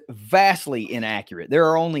 this is vastly inaccurate. There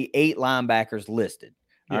are only 8 linebackers listed,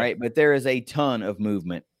 all right? But there is a ton of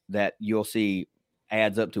movement that you'll see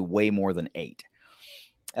adds up to way more than 8.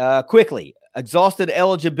 Quickly, exhausted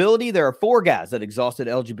eligibility. There are 4 guys that exhausted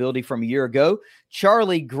eligibility from a year ago.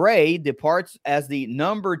 Charlie Gray departs as the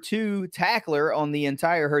number 2 tackler on the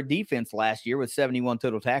entire Herd defense last year with 71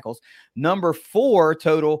 total tackles. Number 4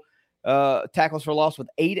 total tackles for loss with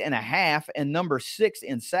 8.5, and number 6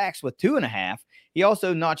 in sacks with 2.5. He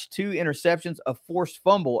also notched 2 interceptions, a forced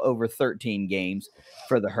fumble over 13 games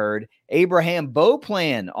for the Herd. Abraham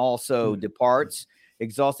Beauplan also departs,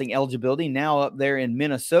 exhausting eligibility, now up there in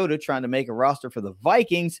Minnesota trying to make a roster for the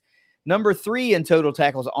Vikings. Number 3 in total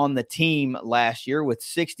tackles on the team last year with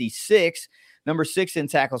 66. Number 6 in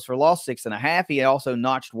tackles for loss, 6.5. He also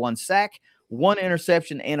notched 1 sack, 1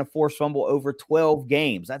 interception, and a forced fumble over 12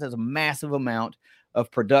 games. That is a massive amount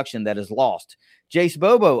of production that is lost. Jace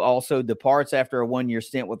Bobo also departs after a 1-year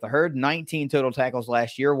stint with the Herd. 19 total tackles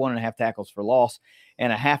last year, 1.5 tackles for loss,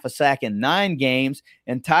 and a half a sack in 9 games.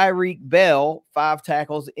 And Tyreek Bell, 5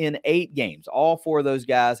 tackles in 8 games. All 4 of those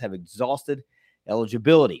guys have exhausted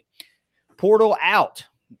eligibility. Portal out.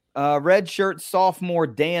 Redshirt sophomore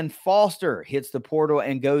Dan Foster hits the portal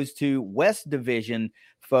and goes to West Division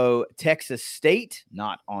foe Texas State,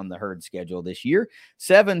 not on the Herd schedule this year.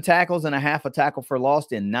 7 tackles and a half a tackle for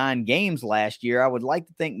loss in 9 games last year. I would like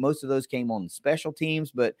to think most of those came on special teams,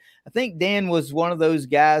 but I think Dan was one of those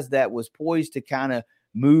guys that was poised to kind of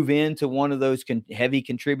move into one of those heavy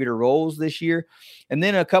contributor roles this year. And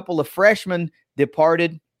then a couple of freshmen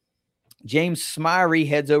departed. James Smyrie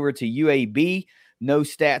heads over to UAB. No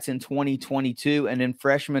stats in 2022. And then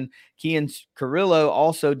freshman Kian Carrillo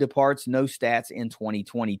also departs. No stats in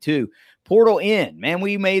 2022. Portal in. Man,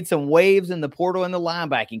 we made some waves in the portal in the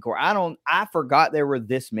linebacking core. I forgot there were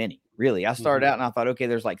this many, really. I started out and I thought, okay,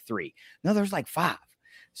 there's like 3. No, there's like 5.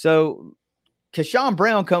 So Kashawn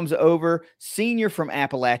Brown comes over, senior from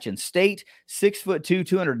Appalachian State, 6'2",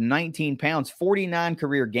 219 pounds, 49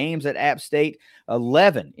 career games at App State,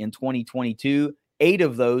 11 in 2022. 8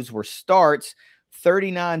 of those were starts.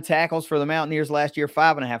 39 tackles for the Mountaineers last year,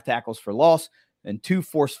 5.5 tackles for loss, and 2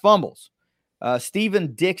 forced fumbles.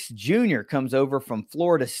 Stephen Dix Jr. comes over from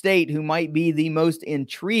Florida State, who might be the most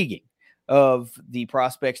intriguing of the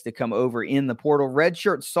prospects to come over in the portal.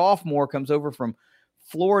 Redshirt sophomore comes over from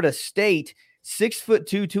Florida State,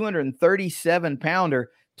 6'2", 237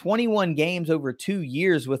 pounder, 21 games over 2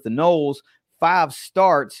 years with the Noles, 5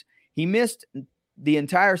 starts. He missed the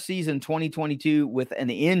entire season 2022 with an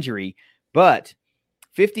injury, but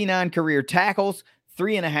 59 career tackles,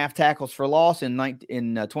 3.5 tackles for loss in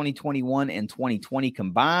 2021 and 2020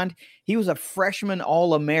 combined. He was a freshman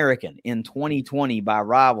All-American in 2020 by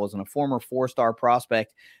Rivals and a former 4-star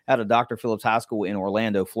prospect out of Dr. Phillips High School in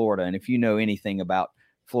Orlando, Florida. And if you know anything about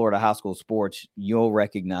Florida high school sports, you'll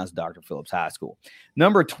recognize Dr. Phillips High School.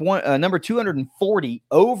 Number 240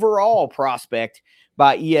 overall prospect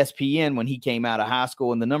by ESPN when he came out of high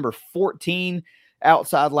school, and the number 14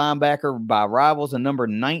 outside linebacker by Rivals, and number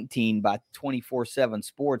 19 by 24/7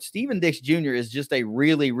 Sports. Steven Dix Jr. is just a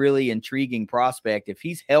really, really intriguing prospect. If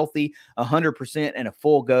he's healthy, 100% and a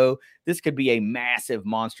full go, this could be a massive,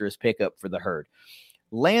 monstrous pickup for the Herd.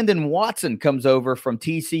 Landon Watson comes over from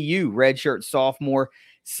TCU, redshirt sophomore,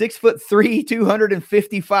 6'3",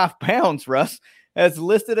 255 pounds, Russ, as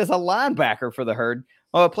listed as a linebacker for the Herd.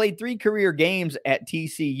 Played 3 career games at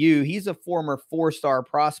TCU. He's a former 4-star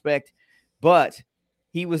prospect, but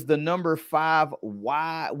he was the number 5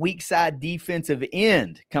 weak side defensive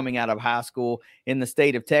end coming out of high school in the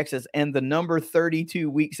state of Texas, and the number 32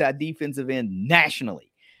 weak side defensive end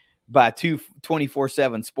nationally by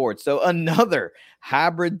 24/7 Sports. So another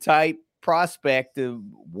hybrid type prospect to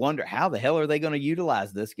wonder how the hell are they going to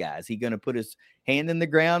utilize this guy? Is he going to put his hand in the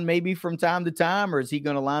ground maybe from time to time, or is he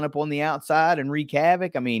going to line up on the outside and wreak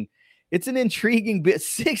havoc? I mean, it's an intriguing bit.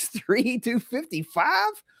 6'3",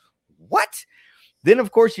 255? What? Then,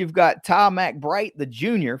 of course, you've got Ty McBride, the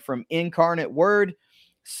junior from Incarnate Word,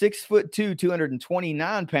 6'2",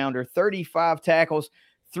 229-pounder, 35 tackles,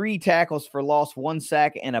 3 tackles for loss, 1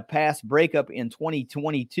 sack, and a pass breakup in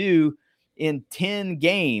 2022 in 10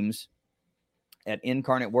 games at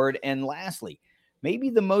Incarnate Word. And lastly,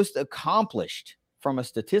 maybe the most accomplished from a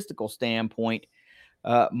statistical standpoint,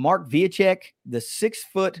 Mark Viacek, the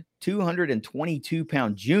 6',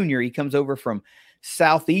 222-pound junior. He comes over from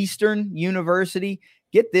Southeastern University.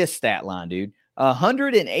 Get this stat line, dude.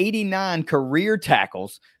 189 career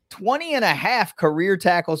tackles, 20 and a half career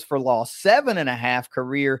tackles for loss, 7 and a half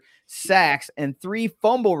career sacks, and 3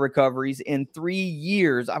 fumble recoveries in 3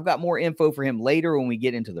 years. I've got more info for him later when we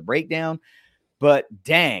get into the breakdown, but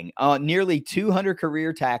dang, nearly 200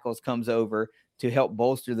 career tackles comes over to help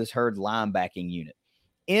bolster this Herd linebacking unit.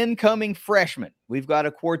 Incoming freshmen. We've got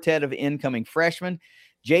a quartet of incoming freshmen.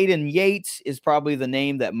 Jaden Yates is probably the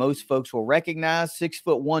name that most folks will recognize.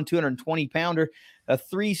 6'1", 220-pounder, a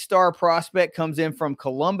 3-star prospect, comes in from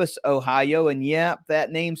Columbus, Ohio. And yeah,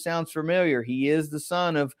 that name sounds familiar. He is the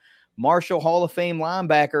son of Marshall Hall of Fame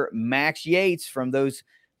linebacker Max Yates from those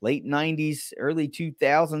late 90s, early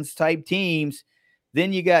 2000s type teams.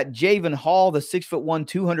 Then you got Javen Hall, the 6'1",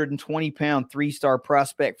 220-pound 3-star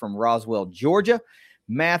prospect from Roswell, Georgia.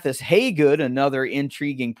 Mathis Haygood, another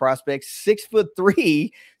intriguing prospect,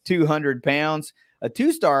 6'3", 200 pounds, a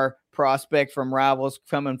 2-star prospect from Rivals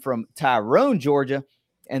coming from Tyrone, Georgia.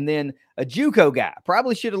 And then a JUCO guy,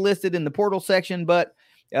 probably should have listed in the portal section, but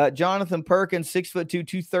Jonathan Perkins, 6'2",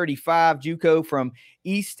 235, JUCO from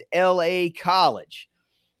East LA College.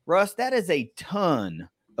 Russ, that is a ton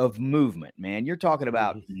of movement, man. You're talking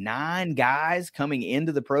about 9 guys coming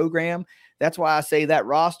into the program. That's why I say that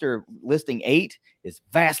roster listing 8 is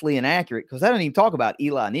vastly inaccurate, because I don't even talk about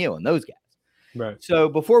Eli Neal and those guys. Right. So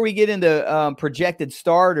before we get into projected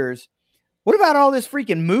starters, what about all this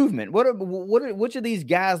freaking movement? Which of these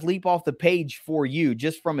guys leap off the page for you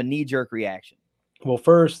just from a knee-jerk reaction? Well,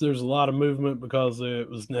 first, there's a lot of movement because it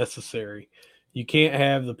was necessary. You can't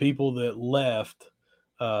have the people that left,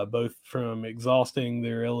 both from exhausting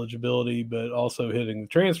their eligibility, but also hitting the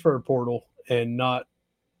transfer portal, and not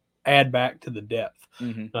add back to the depth.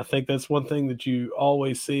 Mm-hmm. I think that's one thing that you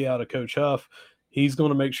always see out of Coach Huff. He's going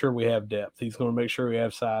to make sure we have depth. He's going to make sure we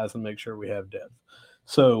have size and make sure we have depth.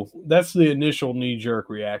 So that's the initial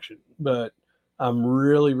knee-jerk reaction. But I'm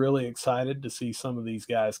really, really excited to see some of these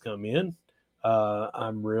guys come in.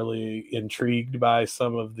 I'm really intrigued by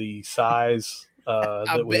some of the size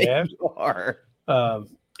that we have. You are.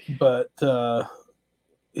 But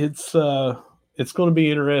it's going to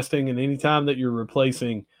be interesting. And anytime that you're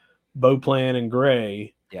replacing Beauplan and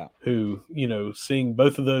Gray, who, seeing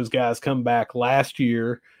both of those guys come back last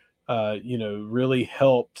year, really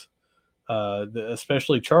helped,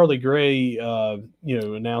 especially Charlie Gray,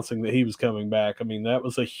 announcing that he was coming back. I mean, that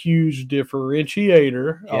was a huge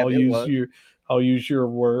differentiator. I'll use your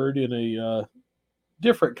word in a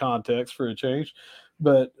different context for a change,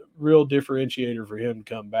 but real differentiator for him to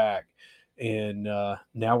come back. And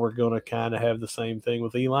now we're going to kind of have the same thing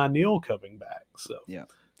with Eli Neal coming back. So, yeah.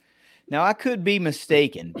 Now, I could be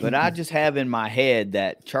mistaken, but I just have in my head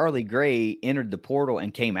that Charlie Gray entered the portal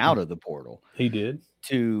and came out of the portal. He did.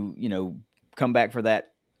 To come back for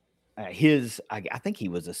that. I think he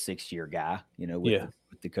was a 6-year guy, with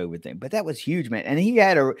with the COVID thing. But that was huge, man. And he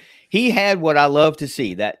had what I love to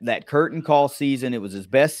see, that curtain call season. It was his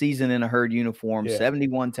best season in a Herd uniform,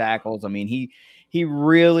 71 tackles. I mean, he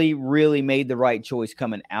really, really made the right choice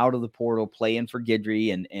coming out of the portal, playing for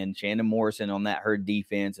Guidry and Shannon Morrison on that Herd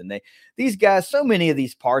defense. And these guys, so many of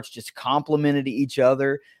these parts just complemented each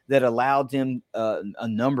other that allowed them a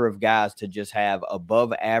number of guys to just have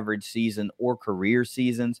above average season or career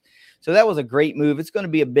seasons. So that was a great move. It's going to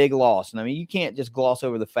be a big loss. And I mean, you can't just gloss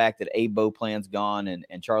over the fact that Abe Beauplan's gone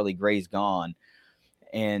and Charlie Gray's gone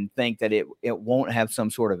and think that it won't have some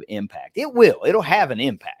sort of impact. It will. It'll have an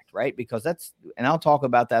impact, right? Because and I'll talk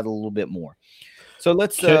about that a little bit more. So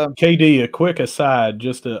let's KD, a quick aside,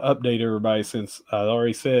 just to update everybody, since I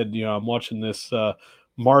already said, I'm watching this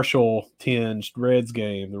Marshall-tinged Reds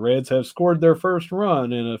game. The Reds have scored their first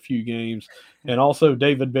run in a few games, and also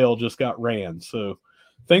David Bell just got ran. So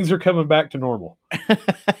things are coming back to normal.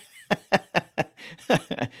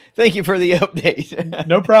 Thank you for the update.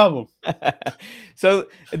 No problem. So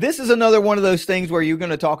this is another one of those things where you're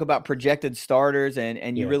going to talk about projected starters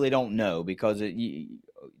and you really don't know, because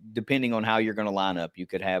depending on how you're going to line up, you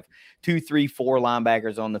could have 2, 3, 4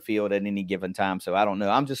 linebackers on the field at any given time. So I don't know.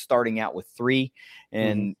 I'm just starting out with 3,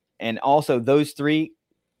 and also those 3, a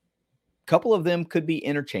couple of them could be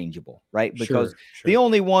interchangeable, right? Because the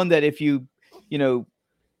only one that if you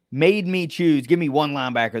made me choose, give me one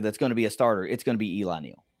linebacker that's going to be a starter, it's going to be Eli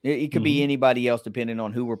Neal. It could be anybody else depending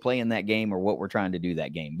on who we're playing that game or what we're trying to do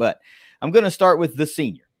that game. But I'm going to start with the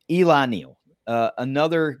senior, Eli Neal,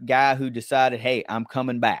 another guy who decided, hey, I'm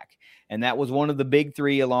coming back. And that was one of the big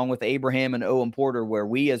 3 along with Abraham and Owen Porter, where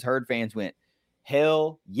we as Herd fans went,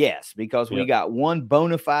 hell yes, because we got one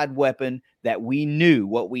bona fide weapon that we knew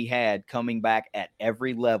what we had coming back at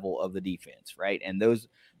every level of the defense, right? And those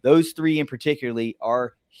 3 in particularly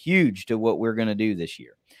are huge to what we're going to do this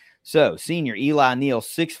year. So senior Eli Neal,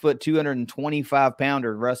 6 foot, 225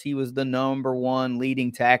 pounder. Russ, he was the number 1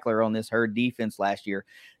 leading tackler on this Herd defense last year.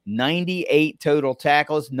 98 total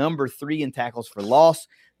tackles, number 3 in tackles for loss,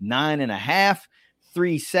 9.5,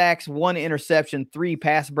 3 sacks, 1 interception, 3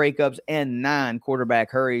 pass breakups, and 9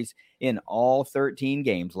 quarterback hurries in all 13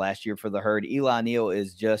 games last year for the Herd. Eli Neal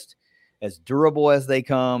is just as durable as they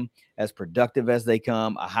come, as productive as they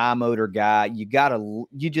come, a high motor guy.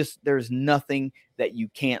 There's nothing that you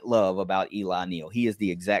can't love about Eli Neal. He is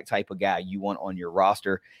the exact type of guy you want on your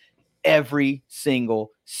roster every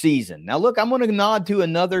single season. Now, look, I'm going to nod to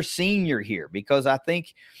another senior here because I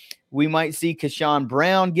think we might see Kashawn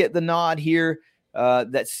Brown get the nod here.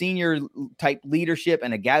 That senior type leadership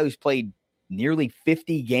and a guy who's played nearly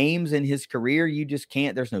 50 games in his career. You just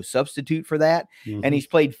can't, there's no substitute for that. And he's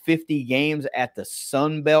played 50 games at the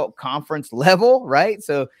Sun Belt Conference level, right?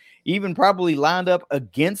 So even probably lined up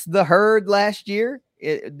against the Herd last year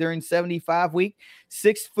during 75 week,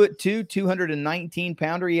 6'2", 219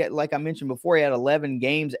 pounder. He had, like I mentioned before, he had 11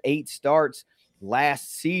 games, 8 starts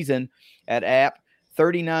last season at App.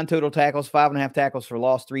 39 total tackles, 5.5 tackles for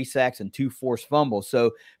loss, 3 sacks, and 2 forced fumbles.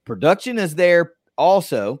 So production is there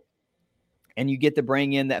also. And you get to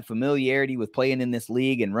bring in that familiarity with playing in this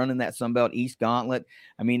league and running that Sunbelt East gauntlet.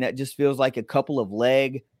 I mean, that just feels like a couple of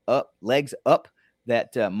legs up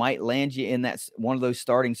that might land you in that one of those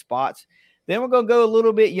starting spots. Then we're going to go a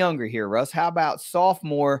little bit younger here, Russ. How about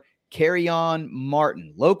sophomore Kerryon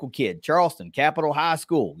Martin, local kid, Charleston, Capital High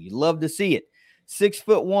School. You love to see it.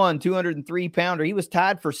 6'1", 203 pounder. He was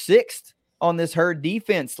tied for 6th on this Herd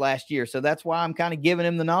defense last year. So that's why I'm kind of giving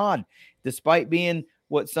him the nod, despite being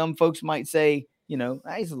what some folks might say,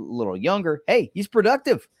 he's a little younger. Hey, he's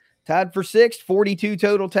productive. Tied for 6th, 42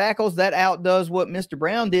 total tackles. That outdoes what Mr.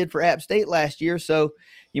 Brown did for App State last year. So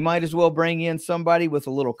you might as well bring in somebody with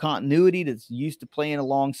a little continuity that's used to playing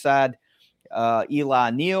alongside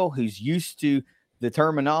Eli Neal, who's used to the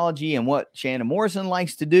terminology and what Shannon Morrison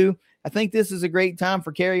likes to do. I think this is a great time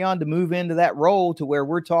for Kerryon to move into that role to where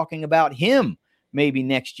we're talking about him maybe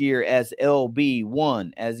next year as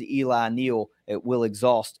LB1, as Eli Neal will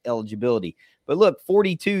exhaust eligibility. But look,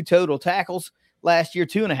 42 total tackles last year,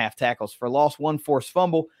 2.5 tackles for loss, 1 forced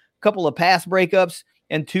fumble, a couple of pass breakups,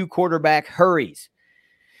 and 2 quarterback hurries.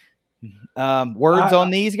 Words on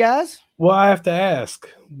these guys? Well, I have to ask,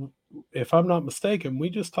 if I'm not mistaken, we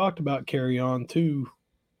just talked about Kerryon 2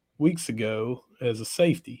 weeks ago as a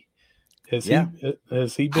safety. Has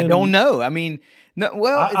he been? I don't know. I mean, no.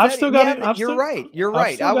 Well, I've still got him. You're right. You're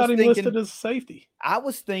right. I was thinking listed as a safety. I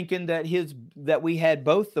was thinking that we had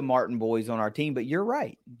both the Martin boys on our team, but you're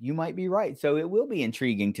right. You might be right. So it will be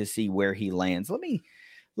intriguing to see where he lands. Let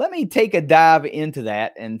me take a dive into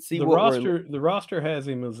that and see the roster has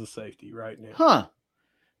him as a safety right now. Huh.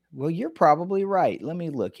 Well, you're probably right. Let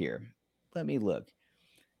me look here.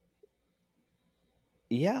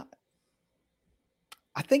 Yeah.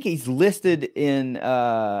 I think he's listed in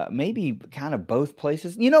maybe kind of both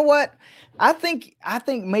places. You know what? I think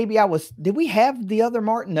maybe did we have the other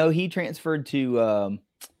Martin? No, he transferred to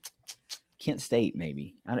Kent State,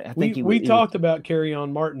 maybe. I think We he was. talked about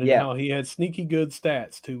Kerryon Martin and Yeah. how he had sneaky good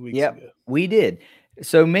stats 2 weeks Yep. ago. We did.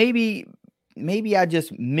 So maybe I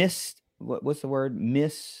just missed what's the word?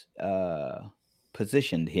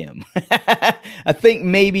 Positioned him. I think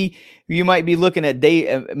maybe you might be looking at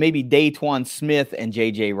maybe Daytwan Smith and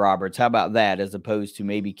JJ Roberts. How about that, as opposed to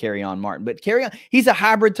maybe Kerryon Martin? But Kerryon, he's a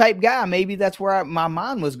hybrid type guy. Maybe that's where my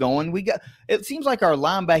mind was going. It seems like our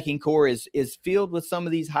linebacking core is filled with some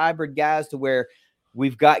of these hybrid guys, to where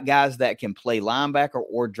we've got guys that can play linebacker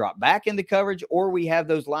or drop back into coverage, or we have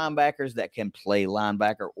those linebackers that can play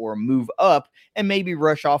linebacker or move up and maybe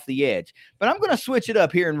rush off the edge. But I'm going to switch it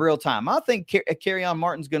up here in real time. I think Kerryon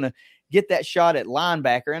Martin's going to get that shot at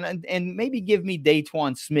linebacker and maybe give me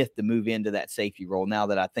Daytwan Smith to move into that safety role, now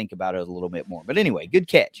that I think about it a little bit more. But anyway, good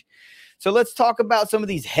catch. So let's talk about some of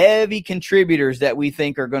these heavy contributors that we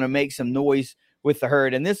think are going to make some noise with the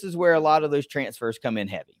herd. And this is where a lot of those transfers come in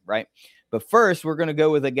heavy, right? But first, we're going to go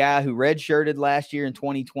with a guy who redshirted last year in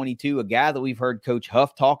 2022, a guy that we've heard Coach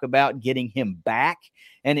Huff talk about getting him back,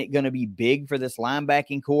 and it's going to be big for this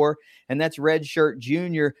linebacking core. And that's redshirt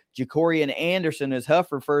junior Jacorian Anderson, as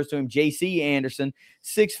Huff refers to him, JC Anderson,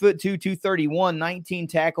 6'2", 231, 19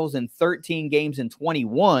 tackles in 13 games in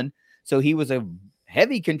 21. So he was a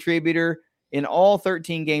heavy contributor in all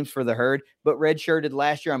 13 games for the herd, but redshirted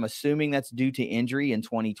last year. I'm assuming that's due to injury in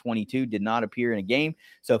 2022, did not appear in a game.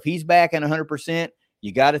 So if he's back at 100%,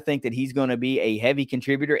 you got to think that he's going to be a heavy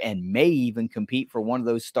contributor and may even compete for one of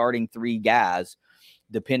those starting three guys,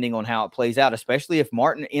 depending on how it plays out, especially if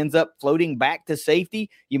Martin ends up floating back to safety.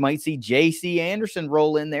 You might see JC Anderson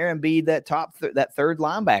roll in there and be that that third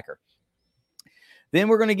linebacker. Then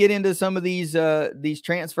we're going to get into some of these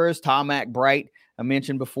transfers. Tomac Bright, I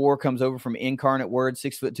mentioned before, comes over from Incarnate Word,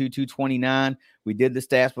 6'2", 229. We did the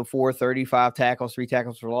stats before: 35 tackles, 3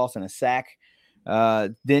 tackles for loss, and a sack.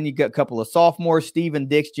 Then you got a couple of sophomores. Steven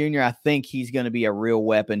Dix Jr., I think he's going to be a real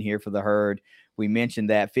weapon here for the herd. We mentioned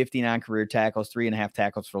that 59 career tackles, 3.5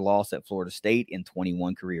 tackles for loss at Florida State in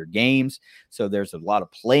 21 career games. So there's a lot of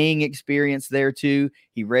playing experience there too.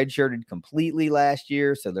 He redshirted completely last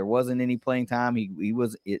year, so there wasn't any playing time.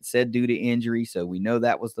 It said due to injury, so we know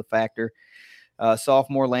that was the factor.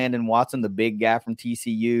 Sophomore Landon Watson, the big guy from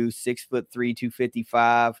TCU, 6'3",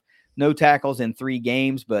 255. No tackles in 3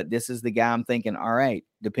 games, but this is the guy I'm thinking, all right,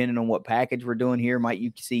 depending on what package we're doing here, might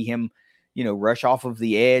you see him, rush off of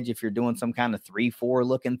the edge if you're doing some kind of 3-4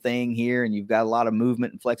 looking thing here and you've got a lot of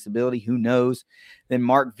movement and flexibility. Who knows? Then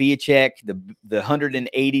Mark Viacek, the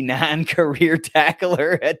 189 career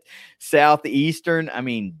tackler at Southeastern. I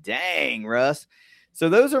mean, dang, Russ. So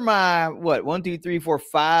those are my, 1, 2, 3, 4,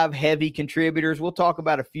 5 heavy contributors. We'll talk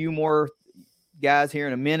about a few more guys here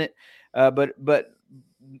in a minute. But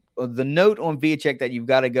the note on Viacek that you've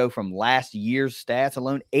got to go from last year's stats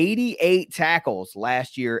alone: 88 tackles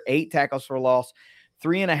last year, 8 tackles for loss,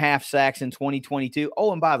 3.5 sacks in 2022.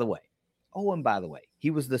 Oh, and by the way,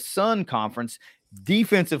 he was the Sun Conference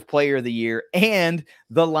Defensive Player of the Year and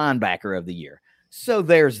the Linebacker of the Year. So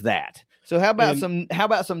there's that. So how about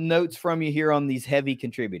some notes from you here on these heavy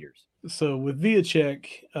contributors? So with Viacek,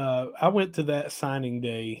 I went to that signing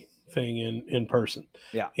day thing in person.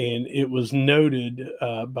 Yeah. And it was noted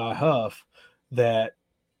by Huff that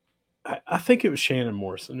I think it was Shannon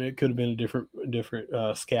Morrison. It could have been a different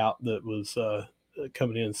scout that was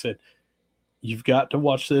coming in and said, "You've got to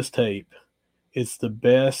watch this tape. It's the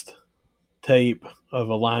best tape of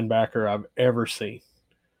a linebacker I've ever seen."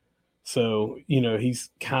 So, he's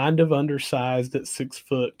kind of undersized at 6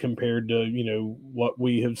 foot compared to, what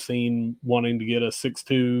we have seen wanting to get a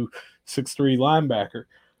 6'2", 6'3" linebacker.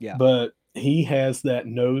 Yeah. But he has that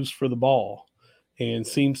nose for the ball and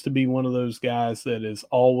seems to be one of those guys that is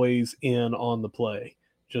always in on the play.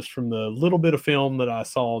 Just from the little bit of film that I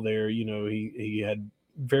saw there, he had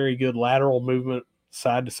very good lateral movement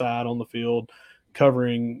side to side on the field,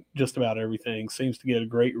 covering just about everything. Seems to get a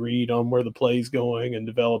great read on where the play's going and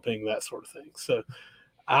developing that sort of thing. So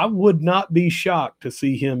I would not be shocked to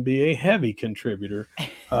see him be a heavy contributor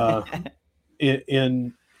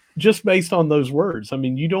in just based on those words. I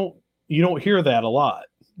mean, you don't hear that a lot,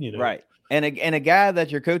 Right. And a guy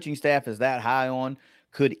that your coaching staff is that high on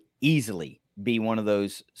could easily be one of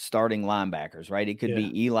those starting linebackers, right? It could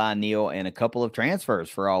be Eli Neal and a couple of transfers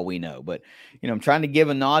for all we know. But, I'm trying to give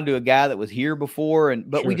a nod to a guy that was here before,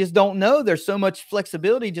 but we just don't know. There's so much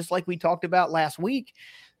flexibility, just like we talked about last week.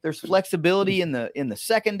 There's flexibility in the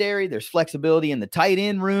secondary. There's flexibility in the tight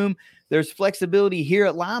end room. There's flexibility here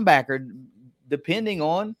at linebacker, depending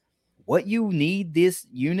on what you need this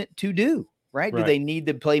unit to do, right? Do they need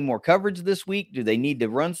to play more coverage this week? Do they need to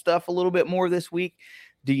run stuff a little bit more this week?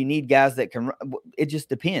 Do you need guys that can run? It just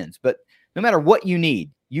depends. But no matter what you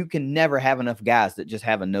need, you can never have enough guys that just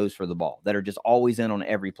have a nose for the ball, that are just always in on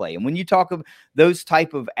every play. And when you talk of those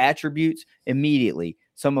type of attributes, immediately,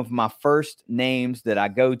 some of my first names that I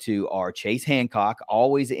go to are Chase Hancock,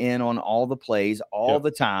 always in on all the plays all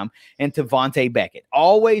the time, and Tavonte Beckett,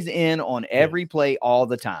 always in on every play all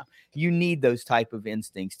the time. You need those type of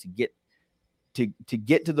instincts to get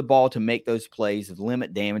to the ball, to make those plays, to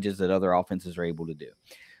limit damages that other offenses are able to do.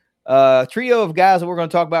 Trio of guys that we're going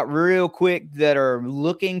to talk about real quick that are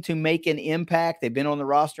looking to make an impact. They've been on the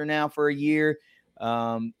roster now for a year,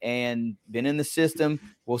 and been in the system.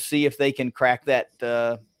 We'll see if they can crack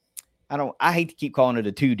that. I hate to keep calling it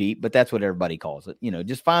a 2 deep, but that's what everybody calls it.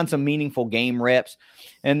 Just find some meaningful game reps.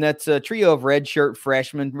 And that's a trio of redshirt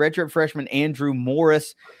freshman Andrew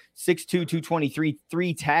Morris, 6'2", 223,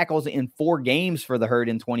 3 tackles in 4 games for the Herd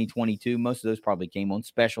in 2022. Most of those probably came on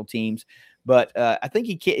special teams. But I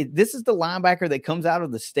think this is the linebacker that comes out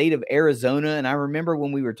of the state of Arizona. And I remember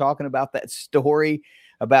when we were talking about that story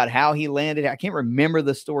about how he landed. I can't remember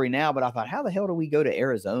the story now, but I thought, how the hell do we go to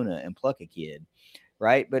Arizona and pluck a kid?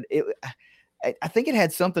 Right. But I think it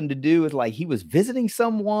had something to do with like he was visiting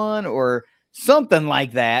someone or something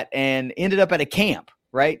like that and ended up at a camp.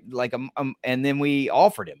 Right. Like, and then we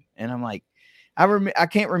offered him, and I'm like, I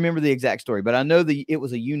can't remember the exact story, but I know it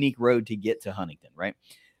was a unique road to get to Huntington. Right.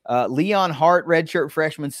 Leon Hart, redshirt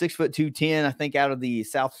freshman, 6'2", 210, I think out of the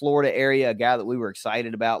South Florida area, a guy that we were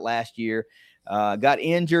excited about last year, got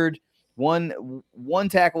injured, one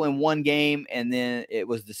tackle in 1 game, and then it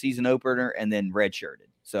was the season opener, and then redshirted.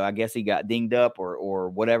 So I guess he got dinged up or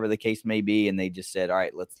whatever the case may be, and they just said, all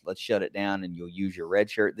right, let's shut it down, and you'll use your red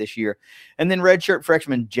shirt this year. And then redshirt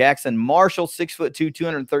freshman Jackson Marshall, 6'2",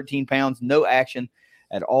 213 pounds, no action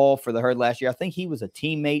at all for the Herd last year. I think he was a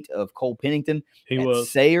teammate of Cole Pennington at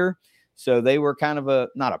Sayre. So they were kind of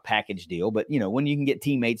not a package deal, but when you can get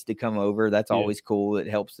teammates to come over, that's always cool. It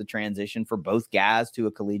helps the transition for both guys to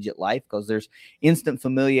a collegiate life because there's instant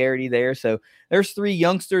familiarity there. So there's 3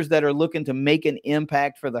 youngsters that are looking to make an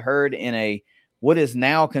impact for the Herd in what is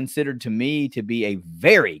now considered to me to be a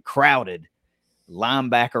very crowded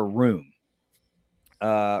linebacker room.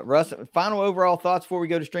 Russ, final overall thoughts before we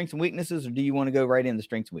go to strengths and weaknesses, or do you want to go right into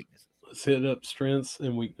strengths and weaknesses? Let's hit up strengths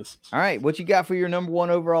and weaknesses. All right. What you got for your number 1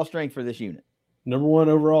 overall strength for this unit? Number 1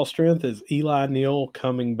 overall strength is Eli Neal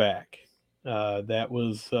coming back. That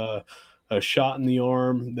was a shot in the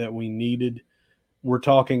arm that we needed. We're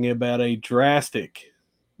talking about a drastically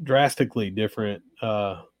different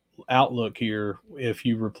outlook here if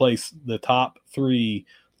you replace the top 3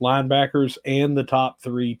 linebackers and the top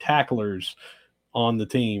 3 tacklers on the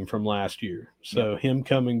team from last year. So him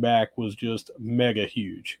coming back was just mega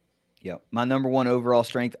huge. Yeah, my number 1 overall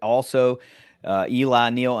strength also Eli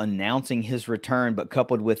Neal announcing his return, but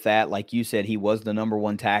coupled with that, like you said, he was the number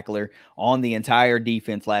 1 tackler on the entire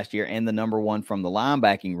defense last year and the number 1 from the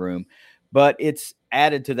linebacking room. But it's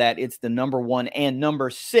added to that, it's the number 1 and number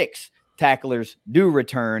 6 tacklers do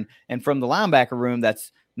return. And from the linebacker room,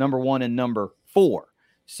 that's number 1 and number 4.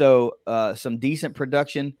 So some decent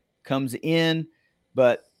production comes in,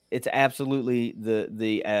 but it's absolutely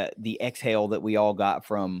the exhale that we all got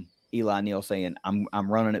from Eli Neal saying, I'm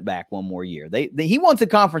running it back 1 more year. He wants a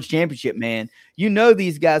conference championship, man.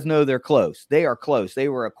 These guys know they're close. They are close. They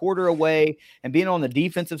were a quarter away, and being on the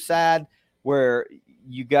defensive side where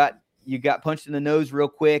you got punched in the nose real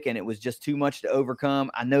quick and it was just too much to overcome.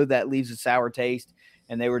 I know that leaves a sour taste,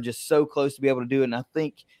 and they were just so close to be able to do it. And I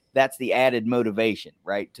think that's the added motivation,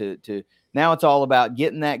 right? To now it's all about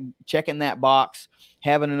checking that box,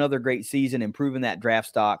 having another great season, improving that draft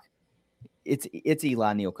stock. It's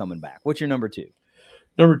Eli Neal coming back. What's your number 2?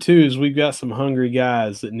 Number 2 is we've got some hungry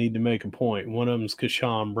guys that need to make a point. One of them is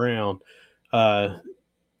Kashawn Brown.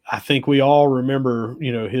 I think we all remember,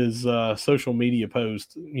 his social media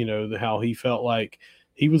post, how he felt like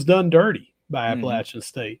he was done dirty by Appalachian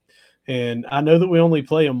State. And I know that we only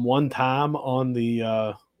play him 1 time on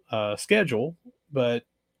the schedule, but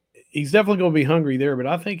he's definitely going to be hungry there. But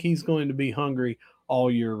I think he's going to be hungry all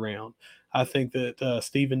year round. I think that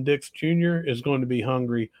Stephen Dix Jr. is going to be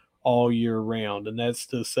hungry all year round. And that's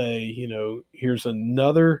to say, here's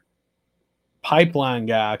another pipeline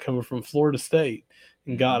guy coming from Florida State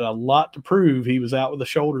and got a lot to prove. He was out with a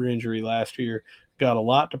shoulder injury last year, got a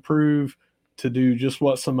lot to prove to do just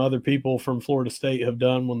what some other people from Florida State have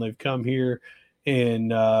done when they've come here.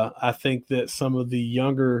 And I think that some of the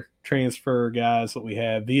younger transfer guys that we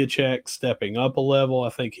have, Viacek stepping up a level, I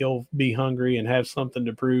think he'll be hungry and have something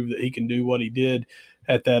to prove that he can do what he did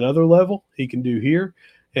at that other level, he can do here.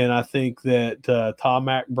 And I think that Tom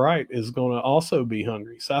McBride is going to also be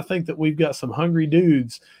hungry. So I think that we've got some hungry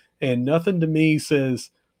dudes, and nothing to me says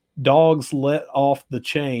dogs let off the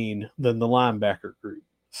chain than the linebacker group.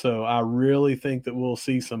 So I really think that we'll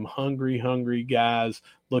see some hungry guys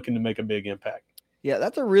looking to make a big impact. Yeah,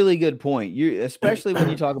 that's a really good point. You, especially when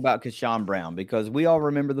you talk about Keshawn Brown, because we all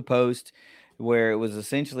remember the post where it was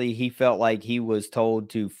essentially he felt like he was told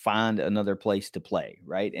to find another place to play,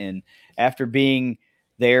 right? And after being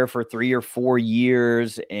there for 3 or 4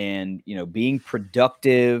 years and, being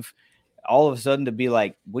productive, all of a sudden to be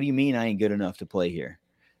like, what do you mean I ain't good enough to play here?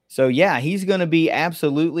 So yeah, he's going to be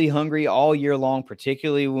absolutely hungry all year long,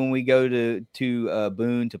 particularly when we go to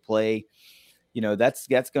Boone to play.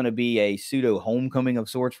 That's going to be a pseudo homecoming of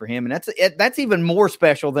sorts for him, and that's even more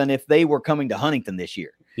special than if they were coming to Huntington this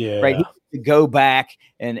year, right? Yeah. He to go back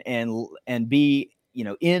and be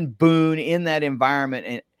in Boone in that environment,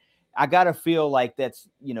 and I gotta feel like that's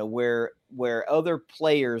where other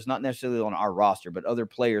players, not necessarily on our roster, but other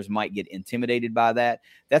players might get intimidated by that.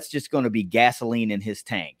 That's just going to be gasoline in his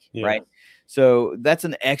tank, right? So that's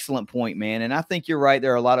an excellent point, man. And I think you're right.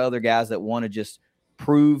 There are a lot of other guys that want to just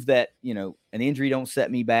prove that, an injury don't set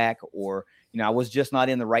me back, or, I was just not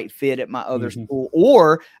in the right fit at my other school,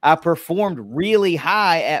 or I performed really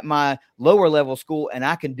high at my lower level school and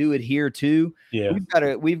I can do it here too. Yeah.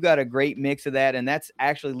 We've got a great mix of that. And that's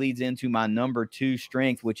actually leads into my number 2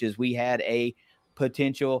 strength, which is we had a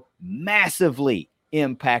potential massively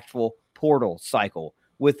impactful portal cycle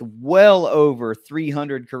with well over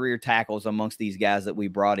 300 career tackles amongst these guys that we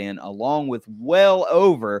brought in, along with well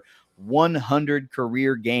over 100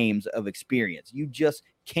 career games of experience. You just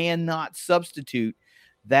cannot substitute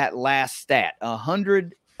that last stat.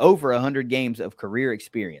 Over 100 games of career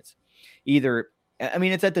experience. Either, I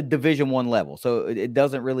mean, it's at the Division I level, so it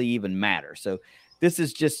doesn't really even matter. So this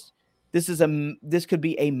could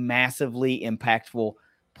be a massively impactful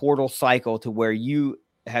portal cycle to where you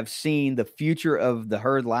have seen the future of the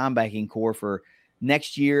Herd linebacking core for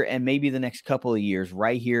next year and maybe the next couple of years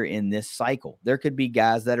right here in this cycle. There could be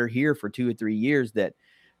guys that are here for 2 or 3 years that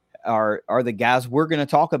are the guys we're going to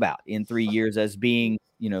talk about in 3 years as being,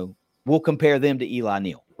 we'll compare them to Eli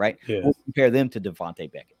Neal, right? Yeah. We'll compare them to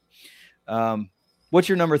Devontae Beckett. What's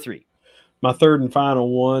your number 3? My third and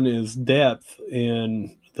final one is depth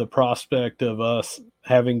in the prospect of us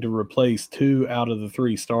having to replace 2 out of the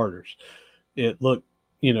 3 starters. It looked,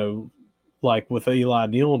 like with Eli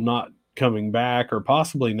Neal not coming back or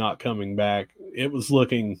possibly not coming back, it was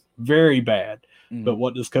looking very bad. Mm-hmm. But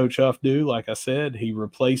what does Coach Huff do? Like I said, he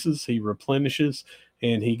replaces, he replenishes,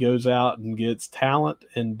 and he goes out and gets talent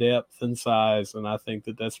and depth and size. And I think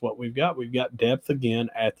that that's what we've got. We've got depth again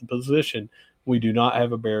at the position. We do not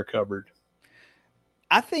have a bare cupboard.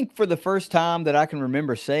 I think for the first time that I can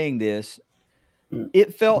remember saying this,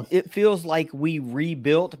 it feels like we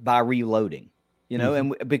rebuilt by reloading.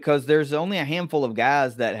 And because there's only a handful of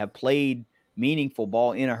guys that have played meaningful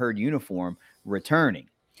ball in a Herd uniform returning.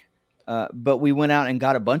 But we went out and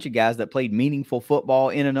got a bunch of guys that played meaningful football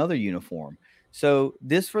in another uniform. So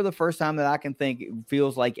this, for the first time that I can think,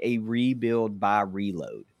 feels like a rebuild by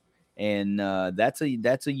reload. And that's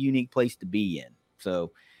a unique place to be in.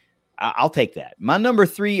 So I'll take that. My number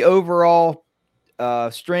 3 overall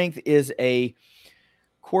strength is a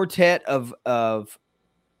quartet of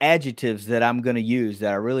adjectives that I'm going to use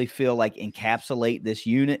that I really feel like encapsulate this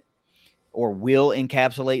unit, or will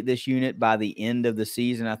encapsulate this unit by the end of the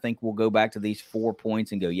season. I think we'll go back to these 4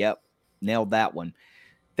 points and go, yep, nailed that one.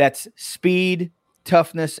 That's speed,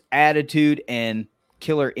 toughness, attitude, and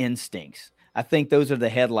killer instincts. I think those are the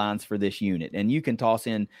headlines for this unit. And you can toss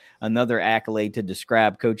in another accolade to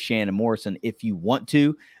describe Coach Shannon Morrison if you want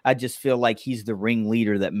to. I just feel like he's the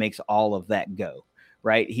ringleader that makes all of that go,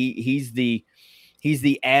 right? He's the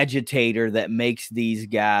agitator that makes these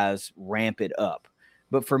guys ramp it up.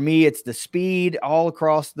 But for me, it's the speed all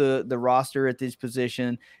across the roster at this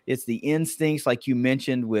position. It's the instincts, like you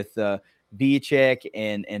mentioned, with Viacek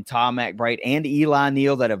and Tom McBride and Eli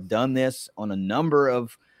Neal, that have done this on a number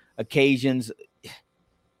of occasions,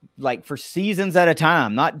 like for seasons at a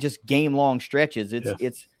time, not just game-long stretches.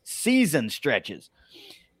 It's season stretches.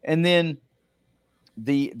 And then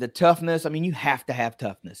the toughness. I mean, you have to have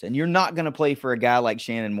toughness, and you're not going to play for a guy like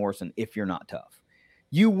Shannon Morrison if you're not tough.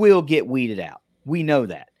 You will get weeded out. We know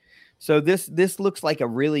that. So this looks like a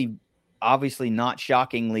really, obviously not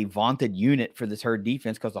shockingly, vaunted unit for this Herd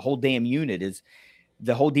defense, because the whole damn unit is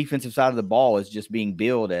the whole defensive side of the ball is just being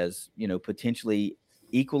billed as, potentially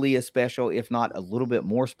equally as special, if not a little bit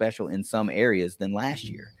more special in some areas than last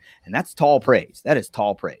year. And that's tall praise. That is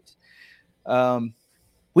tall praise.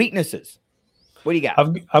 Weaknesses. What do you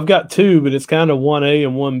got? I've got two, but it's kind of 1A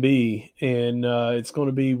and 1B. And it's going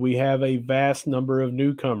to be, we have a vast number of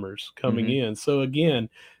newcomers coming in. So again,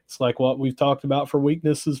 it's like what we've talked about for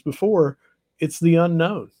weaknesses before. It's the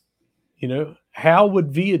unknown. How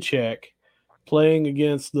would Viacek playing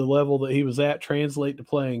against the level that he was at translate to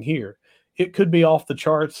playing here? It could be off the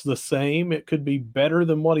charts the same. It could be better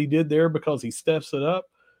than what he did there because he steps it up,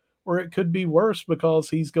 or it could be worse because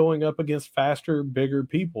he's going up against faster, bigger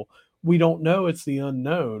people. We don't know. It's the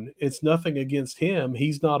unknown. It's nothing against him.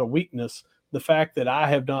 He's not a weakness. The fact that I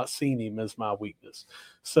have not seen him is my weakness.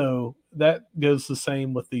 So that goes the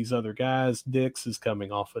same with these other guys. Dix is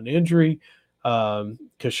coming off an injury.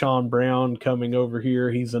 Kashawn Brown coming over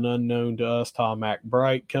here, he's an unknown to us. Tom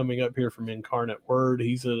McBride coming up here from Incarnate Word,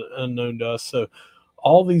 he's an unknown to us. So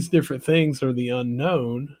all these different things are the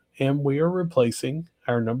unknown, and we are replacing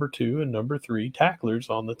our number 2 and number 3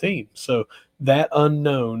 tacklers on the team. So that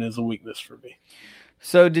unknown is a weakness for me.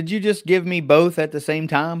 So did you just give me both at the same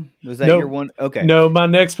time? Was that your one? Okay. No, my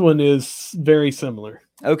next one is very similar.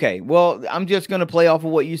 Okay. Well, I'm just going to play off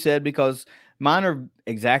of what you said because mine are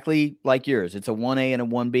exactly like yours. It's a 1A and a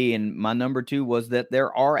 1B. And my number 2 was that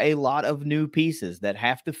there are a lot of new pieces that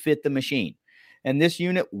have to fit the machine. And this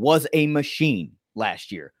unit was a machine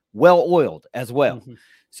last year, well-oiled as well. Mm-hmm.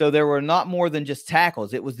 So there were not more than just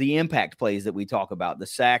tackles. It was the impact plays that we talk about, the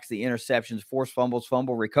sacks, the interceptions, forced fumbles,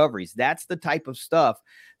 fumble recoveries. That's the type of stuff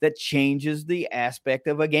that changes the aspect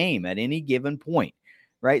of a game at any given point.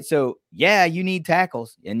 Right. So, yeah, you need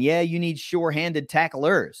tackles, and yeah, you need sure-handed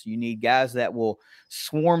tacklers. You need guys that will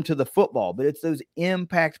swarm to the football, but it's those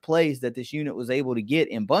impact plays that this unit was able to get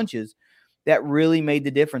in bunches that really made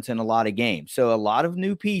the difference in a lot of games. So a lot of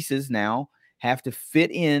new pieces now have to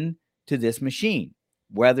fit in to this machine,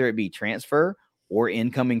 whether it be transfer or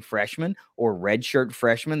incoming freshmen or redshirt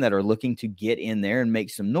freshmen that are looking to get in there and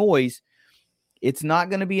make some noise. It's not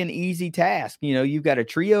going to be an easy task. You've got a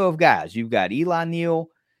trio of guys. You've got Eli Neal,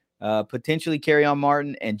 potentially Kerryon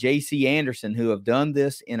Martin, and J.C. Anderson, who have done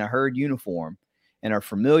this in a herd uniform and are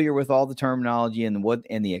familiar with all the terminology and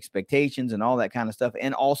the expectations and all that kind of stuff,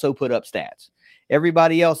 and also put up stats.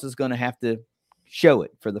 Everybody else is going to have to show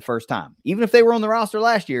it for the first time. Even if they were on the roster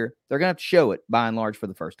last year, they're going to have to show it by and large for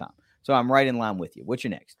the first time. So I'm right in line with you. What's your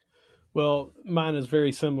next? Well, mine is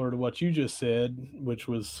very similar to what you just said, which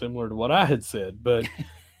was similar to what I had said, but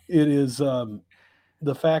it is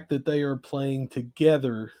the fact that they are playing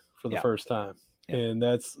together for the first time. And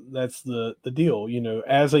that's the deal.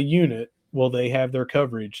 As a unit, will they have their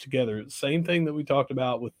coverage together? Same thing that we talked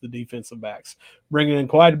about with the defensive backs, bringing in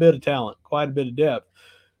quite a bit of talent, quite a bit of depth.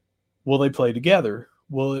 Will they play together?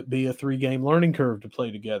 Will it be a 3-game learning curve to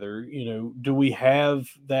play together? Do we have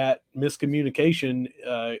that miscommunication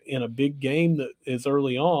in a big game that is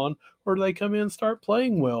early on, or do they come in and start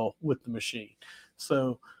playing well with the machine?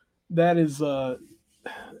 So that is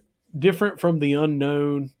different from the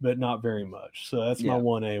unknown, but not very much. So that's my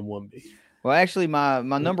 1A and 1B. Well, actually, my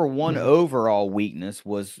number 1 overall weakness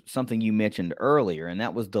was something you mentioned earlier, and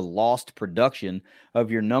that was the lost production of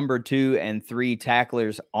your number 2 and 3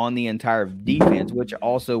 tacklers on the entire defense, which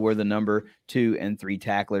also were the number 2 and 3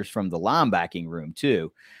 tacklers from the linebacking room,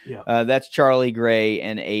 too. Yeah. That's Charlie Gray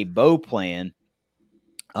and Abe Beauplan.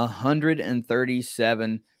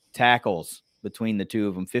 137 tackles between the two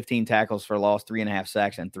of them, 15 tackles for loss, 3.5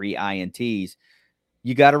 sacks, and 3 INTs.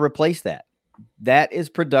 You got to replace that. That is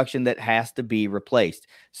production that has to be replaced.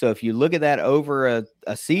 So if you look at that over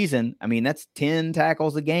a season, that's 10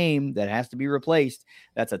 tackles a game that has to be replaced.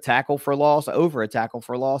 That's a tackle for loss over a tackle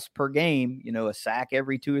for loss per game, a sack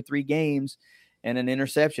every 2 or 3 games and an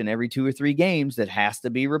interception every 2 or 3 games that has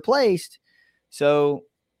to be replaced. So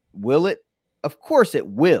will it? Of course it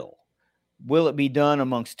will. Will it be done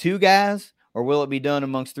amongst 2 guys, or will it be done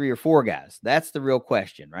amongst 3 or 4 guys? That's the real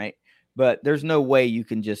question, right? But there's no way you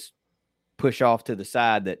can just push off to the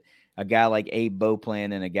side that a guy like Abe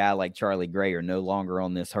Beauplan and a guy like Charlie Gray are no longer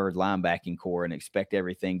on this herd linebacking core and expect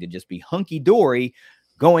everything to just be hunky-dory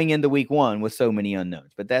going into week 1 with so many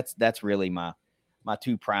unknowns. But that's really my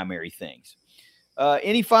 2 primary things.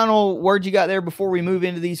 Any final words you got there before we move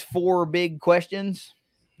into these 4 big questions?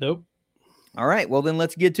 Nope. All right. Well, then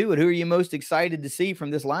let's get to it. Who are you most excited to see from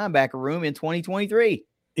this linebacker room in 2023?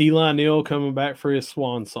 Eli Neal coming back for his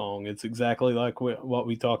swan song. It's exactly like what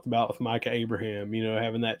we talked about with Micah Abraham,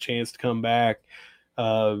 having that chance to come back.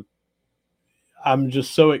 I'm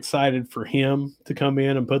just so excited for him to come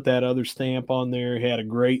in and put that other stamp on there. He had a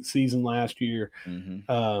great season last year,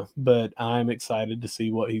 Mm-hmm. but I'm excited to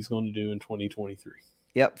see what he's going to do in 2023.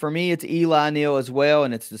 Yep, for me, it's Eli Neal as well,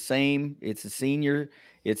 and it's the same. It's a senior.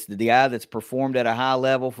 It's the guy that's performed at a high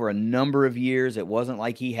level for a number of years. It wasn't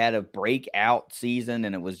like he had a breakout season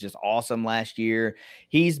and it was just awesome last year.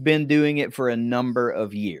 He's been doing it for a number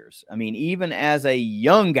of years. I mean, even as a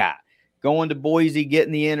young guy, going to Boise,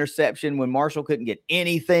 getting the interception when Marshall couldn't get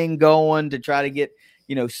anything going to try to get,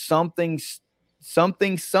 something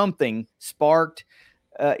sparked.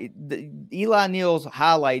 Eli Neal's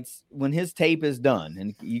highlights, when his tape is done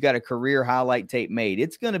and you got a career highlight tape made,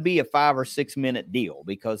 it's going to be a 5 or 6 minute deal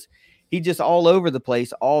because he's just all over the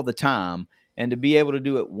place all the time. And to be able to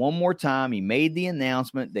do it one more time, he made the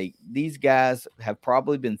announcement. These guys have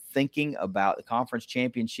probably been thinking about the conference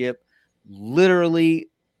championship literally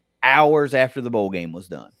hours after the bowl game was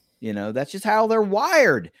done. That's just how they're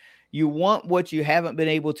wired. You want what you haven't been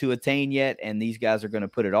able to attain yet, and these guys are going to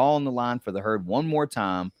put it all on the line for the Herd one more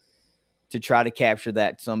time to try to capture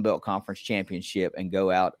that Sun Belt Conference championship and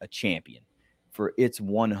go out a champion. It's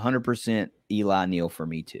 100% Eli Neal for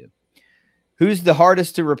me too. Who's the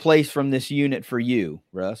hardest to replace from this unit for you,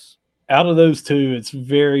 Russ? Out of those two, it's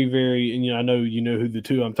very, very, and I know who the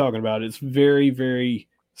two I'm talking about. It's very, very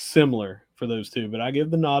similar for those two, but I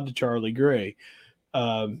give the nod to Charlie Gray.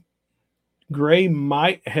 Gray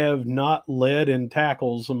might have not led in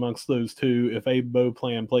tackles amongst those two if Abe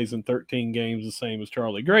Beauplan plays in 13 games the same as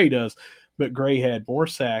Charlie Gray does. But Gray had more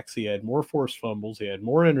sacks, he had more forced fumbles, he had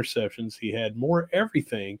more interceptions, he had more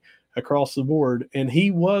everything across the board. And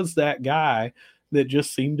he was that guy that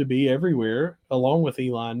just seemed to be everywhere, along with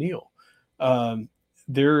Eli Neal.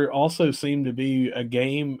 There also seemed to be a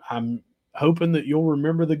game, I'm hoping that you'll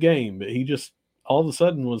remember the game, but he just all of a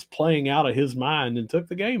sudden was playing out of his mind and took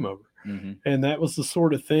the game over. Mm-hmm. And that was the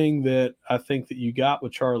sort of thing that I think that you got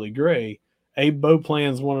with Charlie Gray. Abe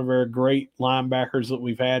Beauplan is one of our great linebackers that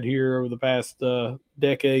we've had here over the past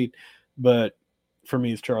decade, but for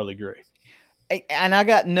me, it's Charlie Gray. And I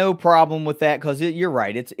got no problem with that because you're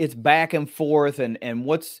right. It's back and forth, and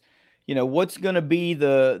what's going to be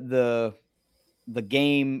the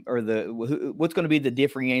game or what's going to be the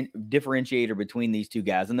differentiator between these two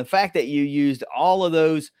guys, and the fact that you used all of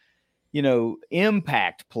those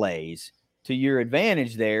impact plays to your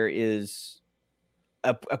advantage there is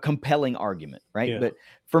a compelling argument, right? Yeah. But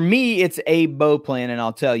for me, it's Abe Beauplan, and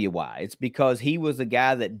I'll tell you why. It's because he was the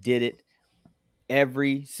guy that did it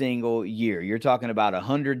every single year. You're talking about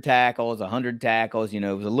 100 tackles. It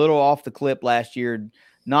was a little off the clip last year,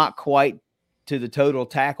 not quite to the total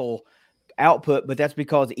tackle output, but that's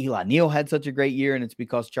because Eli Neal had such a great year, and it's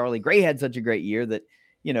because Charlie Gray had such a great year that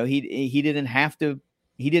he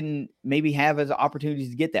didn't maybe have his opportunities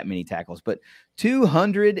to get that many tackles, but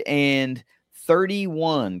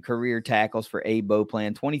 231 career tackles for Abe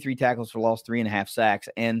Beauplan, 23 tackles for loss, 3.5 sacks,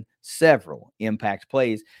 and several impact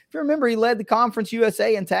plays. If you remember, he led the Conference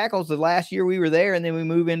USA in tackles the last year we were there, and then we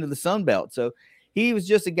move into the Sun Belt. So he was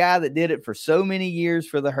just a guy that did it for so many years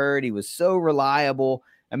for the Herd. He was so reliable.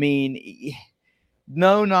 I mean,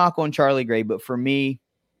 no knock on Charlie Gray, but for me,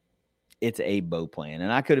 it's Abe Beauplan.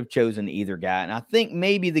 And I could have chosen either guy. And I think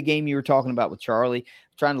maybe the game you were talking about with Charlie,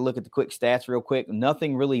 trying to look at the quick stats real quick,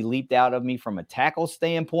 nothing really leaped out of me from a tackle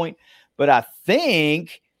standpoint, but I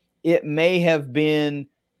think it may have been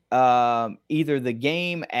either the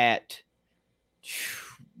game at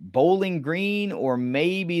Bowling Green or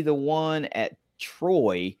maybe the one at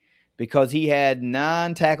Troy, because he had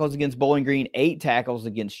 9 tackles against Bowling Green, 8 tackles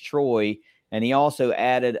against Troy, and he also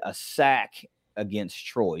added a sack against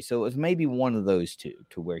Troy. So it was maybe one of those two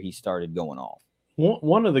to where he started going off.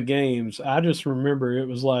 One of the games, I just remember it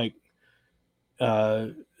was like,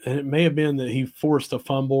 and it may have been that he forced a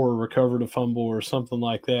fumble or recovered a fumble or something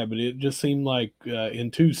like that, but it just seemed like in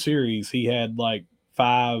 2 series he had like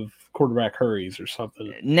 5 quarterback hurries or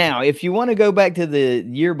something. Now, if you want to go back to the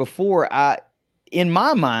year before, in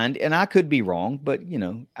my mind, and I could be wrong, but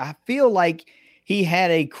I feel like he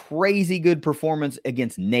had a crazy good performance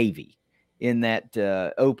against Navy in that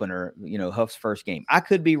opener, Huff's first game. I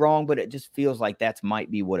could be wrong, but it just feels like that might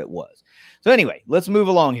be what it was. So anyway, let's move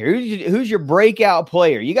along here. Who's your breakout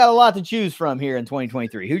player? You got a lot to choose from here in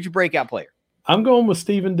 2023. Who's your breakout player? I'm going with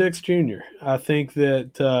Steven Dix Jr. I think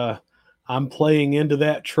that I'm playing into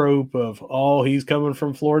that trope of, he's coming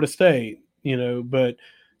from Florida State, but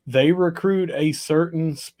they recruit a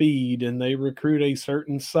certain speed and they recruit a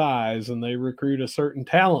certain size and they recruit a certain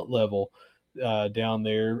talent level down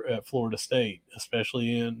there at Florida State,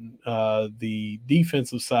 especially in the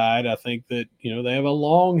defensive side. I think that, they have a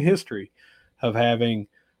long history of having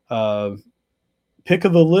pick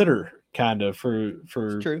of the litter kind of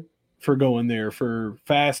It's true. for going there for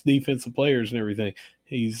fast defensive players and everything.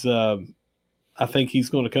 He's I think he's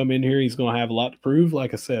going to come in here. He's going to have a lot to prove.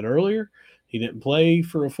 Like I said earlier, he didn't play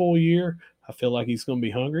for a full year. I feel like he's going to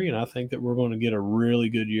be hungry, and I think that we're going to get a really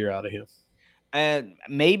good year out of him. And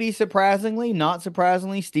maybe surprisingly, not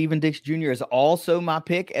surprisingly, Steven Dix Jr. is also my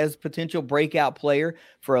pick as potential breakout player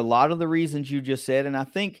for a lot of the reasons you just said. And I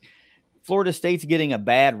think Florida State's getting a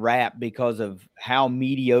bad rap because of how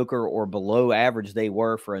mediocre or below average they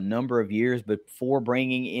were for a number of years before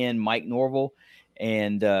bringing in Mike Norvell.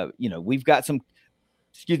 And, we've got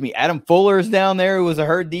Adam Fuller is down there, who was a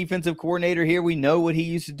Herd defensive coordinator here. We know what he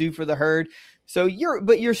used to do for the Herd. So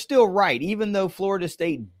you're still right. Even though Florida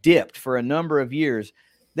State dipped for a number of years,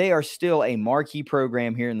 they are still a marquee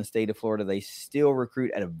program here in the state of Florida. They still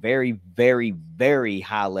recruit at a very, very, very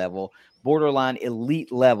high level, borderline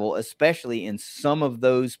elite level, especially in some of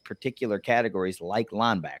those particular categories like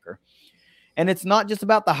linebacker. And it's not just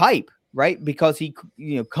about the hype, right? Because he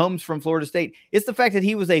comes from Florida State. It's the fact that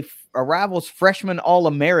he was a Rivals freshman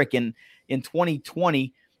All-American in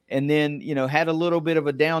 2020 and then, had a little bit of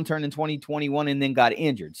a downturn in 2021 and then got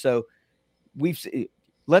injured. So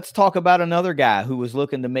let's talk about another guy who was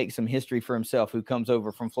looking to make some history for himself, who comes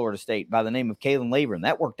over from Florida State by the name of Kalen Laburn.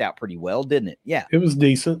 That worked out pretty well, didn't it? Yeah. It was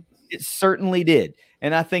decent. It certainly did.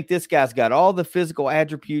 And I think this guy's got all the physical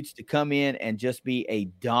attributes to come in and just be a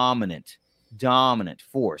dominant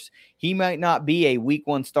force. He might not be a week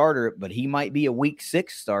 1 starter, but he might be a week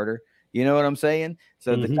 6 starter. You know what I'm saying?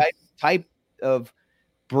 So the type of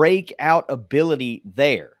breakout ability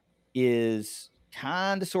there is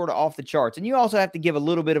kind of sort of off the charts. And you also have to give a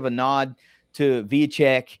little bit of a nod to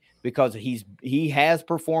Viacek because he has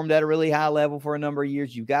performed at a really high level for a number of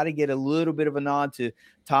years. You've got to get a little bit of a nod to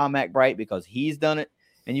Tom McBride because he's done it.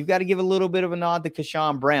 And you've got to give a little bit of a nod to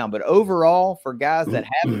Keyshawn Brown. But overall, for guys that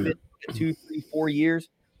haven't been 2, 3, 4 years,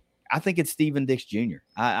 I think it's Steven Dix Jr.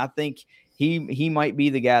 I think he might be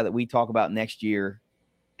the guy that we talk about next year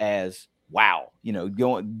as wow,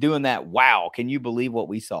 doing that. Wow. Can you believe what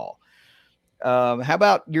we saw? How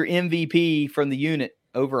about your MVP from the unit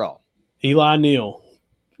overall? Eli Neal.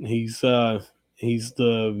 He's the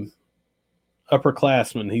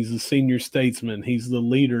upperclassman. He's the senior statesman. He's the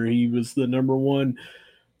leader. He was the number 1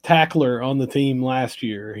 tackler on the team last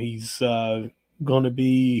year. He's going to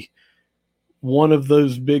be one of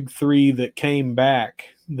those big 3 that came back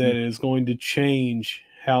that is going to change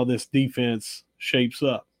how this defense shapes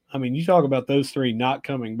up. I mean, you talk about those 3 not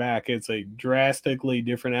coming back, it's a drastically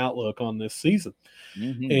different outlook on this season.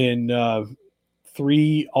 And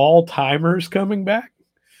 3 all-timers coming back.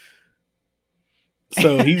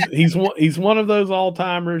 So he's one of those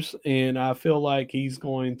all-timers, and I feel like he's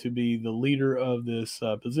going to be the leader of this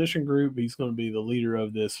position group. He's going to be the leader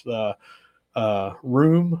of this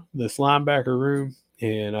room, this linebacker room,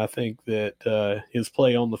 and I think that his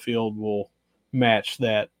play on the field will match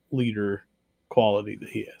that leader quality that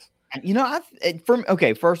he has.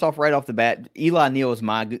 First off, right off the bat, Eli Neal is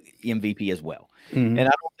my MVP as well. And I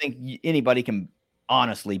don't think anybody can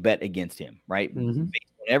honestly bet against him, right? Based on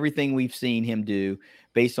everything we've seen him do,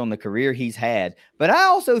 based on the career he's had. But I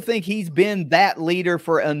also think he's been that leader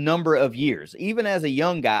for a number of years. Even as a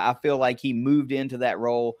young guy, I feel like he moved into that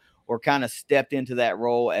role or kind of stepped into that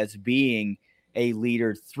role as being a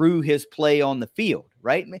leader through his play on the field,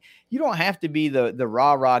 right? You don't have to be the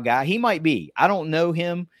rah-rah guy. He might be. I don't know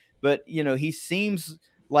him, but, he seems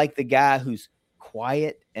like the guy who's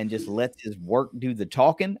quiet and just lets his work do the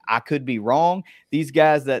talking. I could be wrong. These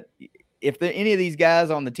guys if any of these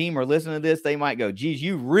guys on the team are listening to this, they might go, geez,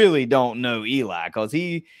 you really don't know Eli because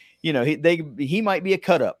he might be a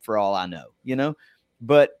cut up for all I know,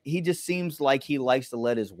 but he just seems like he likes to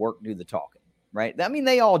let his work do the talking, right? I mean,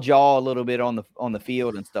 they all jaw a little bit on the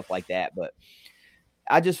field and stuff like that, but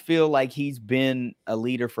I just feel like he's been a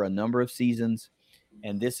leader for a number of seasons,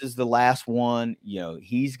 and this is the last one.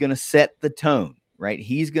 He's going to set the tone, right?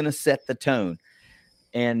 He's going to set the tone,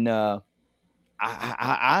 and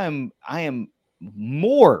I am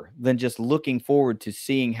more than just looking forward to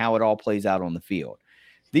seeing how it all plays out on the field.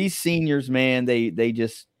 These seniors, man, they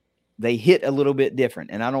hit a little bit different,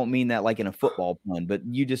 and I don't mean that like in a football pun, but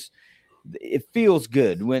it feels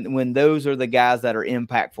good when those are the guys that are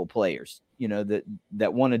impactful players,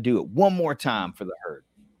 that want to do it one more time for the Herd.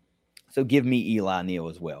 So give me Eli Neal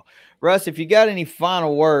as well. Russ, if you got any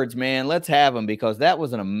final words, man, let's have them, because that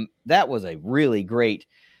was a really great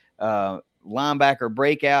linebacker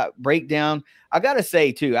breakdown. I got to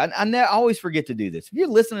say too, I always forget to do this. If you're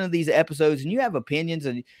listening to these episodes and you have opinions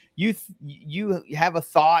and you have a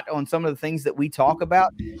thought on some of the things that we talk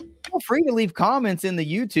about, feel free to leave comments in the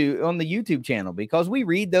YouTube channel, because we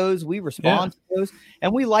read those, we respond to those,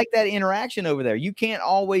 and we like that interaction over there. You can't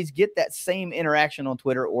always get that same interaction on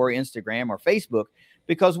Twitter or Instagram or Facebook,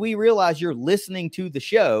 because we realize you're listening to the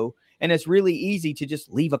show and it's really easy to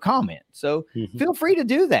just leave a comment. So feel free to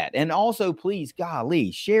do that. And also, please,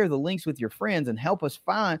 golly, share the links with your friends and help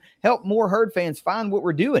more Herd fans find what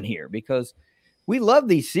we're doing here, because we love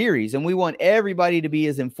these series and we want everybody to be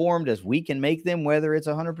as informed as we can make them, whether it's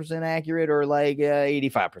 100% accurate or like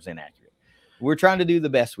 85% accurate. We're trying to do the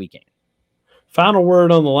best we can. Final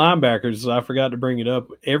word on the linebackers. I forgot to bring it up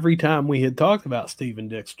every time we had talked about Stephen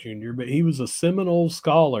Dix Jr., but he was a Seminole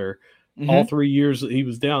scholar all 3 years that he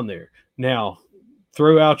was down there. Now,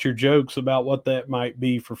 throw out your jokes about what that might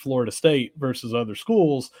be for Florida State versus other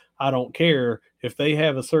schools. I don't care. If they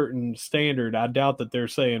have a certain standard, I doubt that they're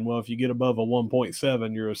saying, well, if you get above a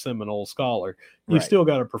 1.7, you're a Seminole scholar. You still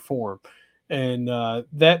got to perform. And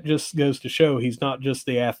that just goes to show he's not just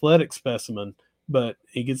the athletic specimen, but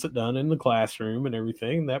he gets it done in the classroom and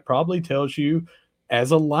everything. That probably tells you,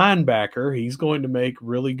 as a linebacker, he's going to make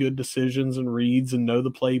really good decisions and reads and know the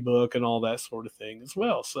playbook and all that sort of thing as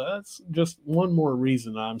well. So that's just one more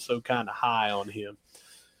reason I'm so kind of high on him.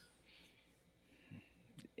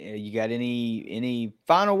 You got any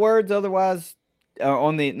final words otherwise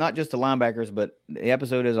on the, not just the linebackers, but the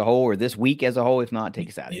episode as a whole, or this week as a whole? If not, take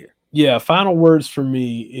us out of here. Yeah, final words for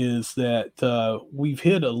me is that we've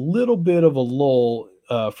hit a little bit of a lull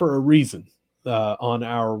for a reason on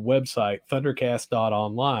our website,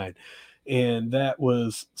 thundercast.online. And that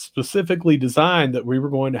was specifically designed that we were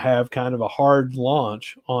going to have kind of a hard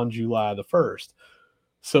launch on July the 1st.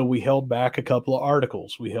 So we held back a couple of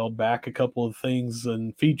articles. We held back a couple of things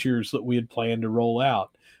and features that we had planned to roll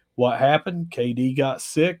out. What happened? KD got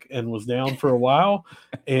sick and was down for a while.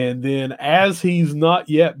 And then as he's not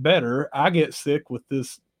yet better, I get sick with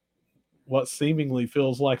this, what seemingly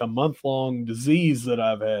feels like a month-long disease that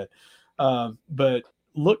I've had. But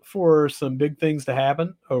look for some big things to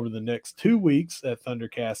happen over the next 2 weeks at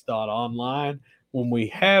thundercast.online when we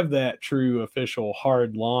have that true official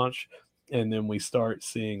hard launch. And then we start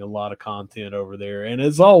seeing a lot of content over there. And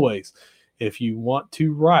as always, if you want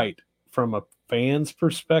to write from a fan's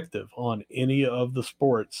perspective on any of the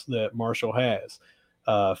sports that Marshall has,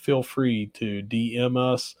 feel free to DM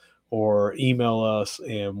us or email us,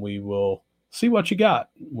 and we will see what you got.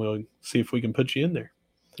 We'll see if we can put you in there.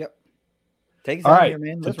 Yep. Take us all out right, here,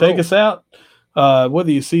 man. to take us out,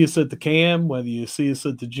 whether you see us at the Cam, whether you see us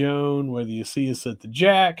at the Joan, whether you see us at the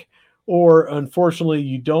Jack, or unfortunately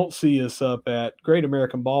you don't see us up at Great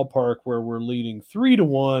American Ballpark where we're leading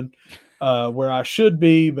 3-1, where I should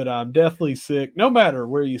be, but I'm deathly sick. No matter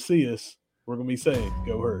where you see us, we're going to be saying,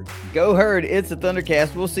 go Herd. Go Herd. It's the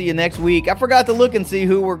Thundercast. We'll see you next week. I forgot to look and see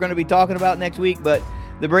who we're going to be talking about next week, but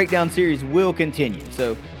the breakdown series will continue.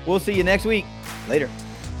 So we'll see you next week. Later.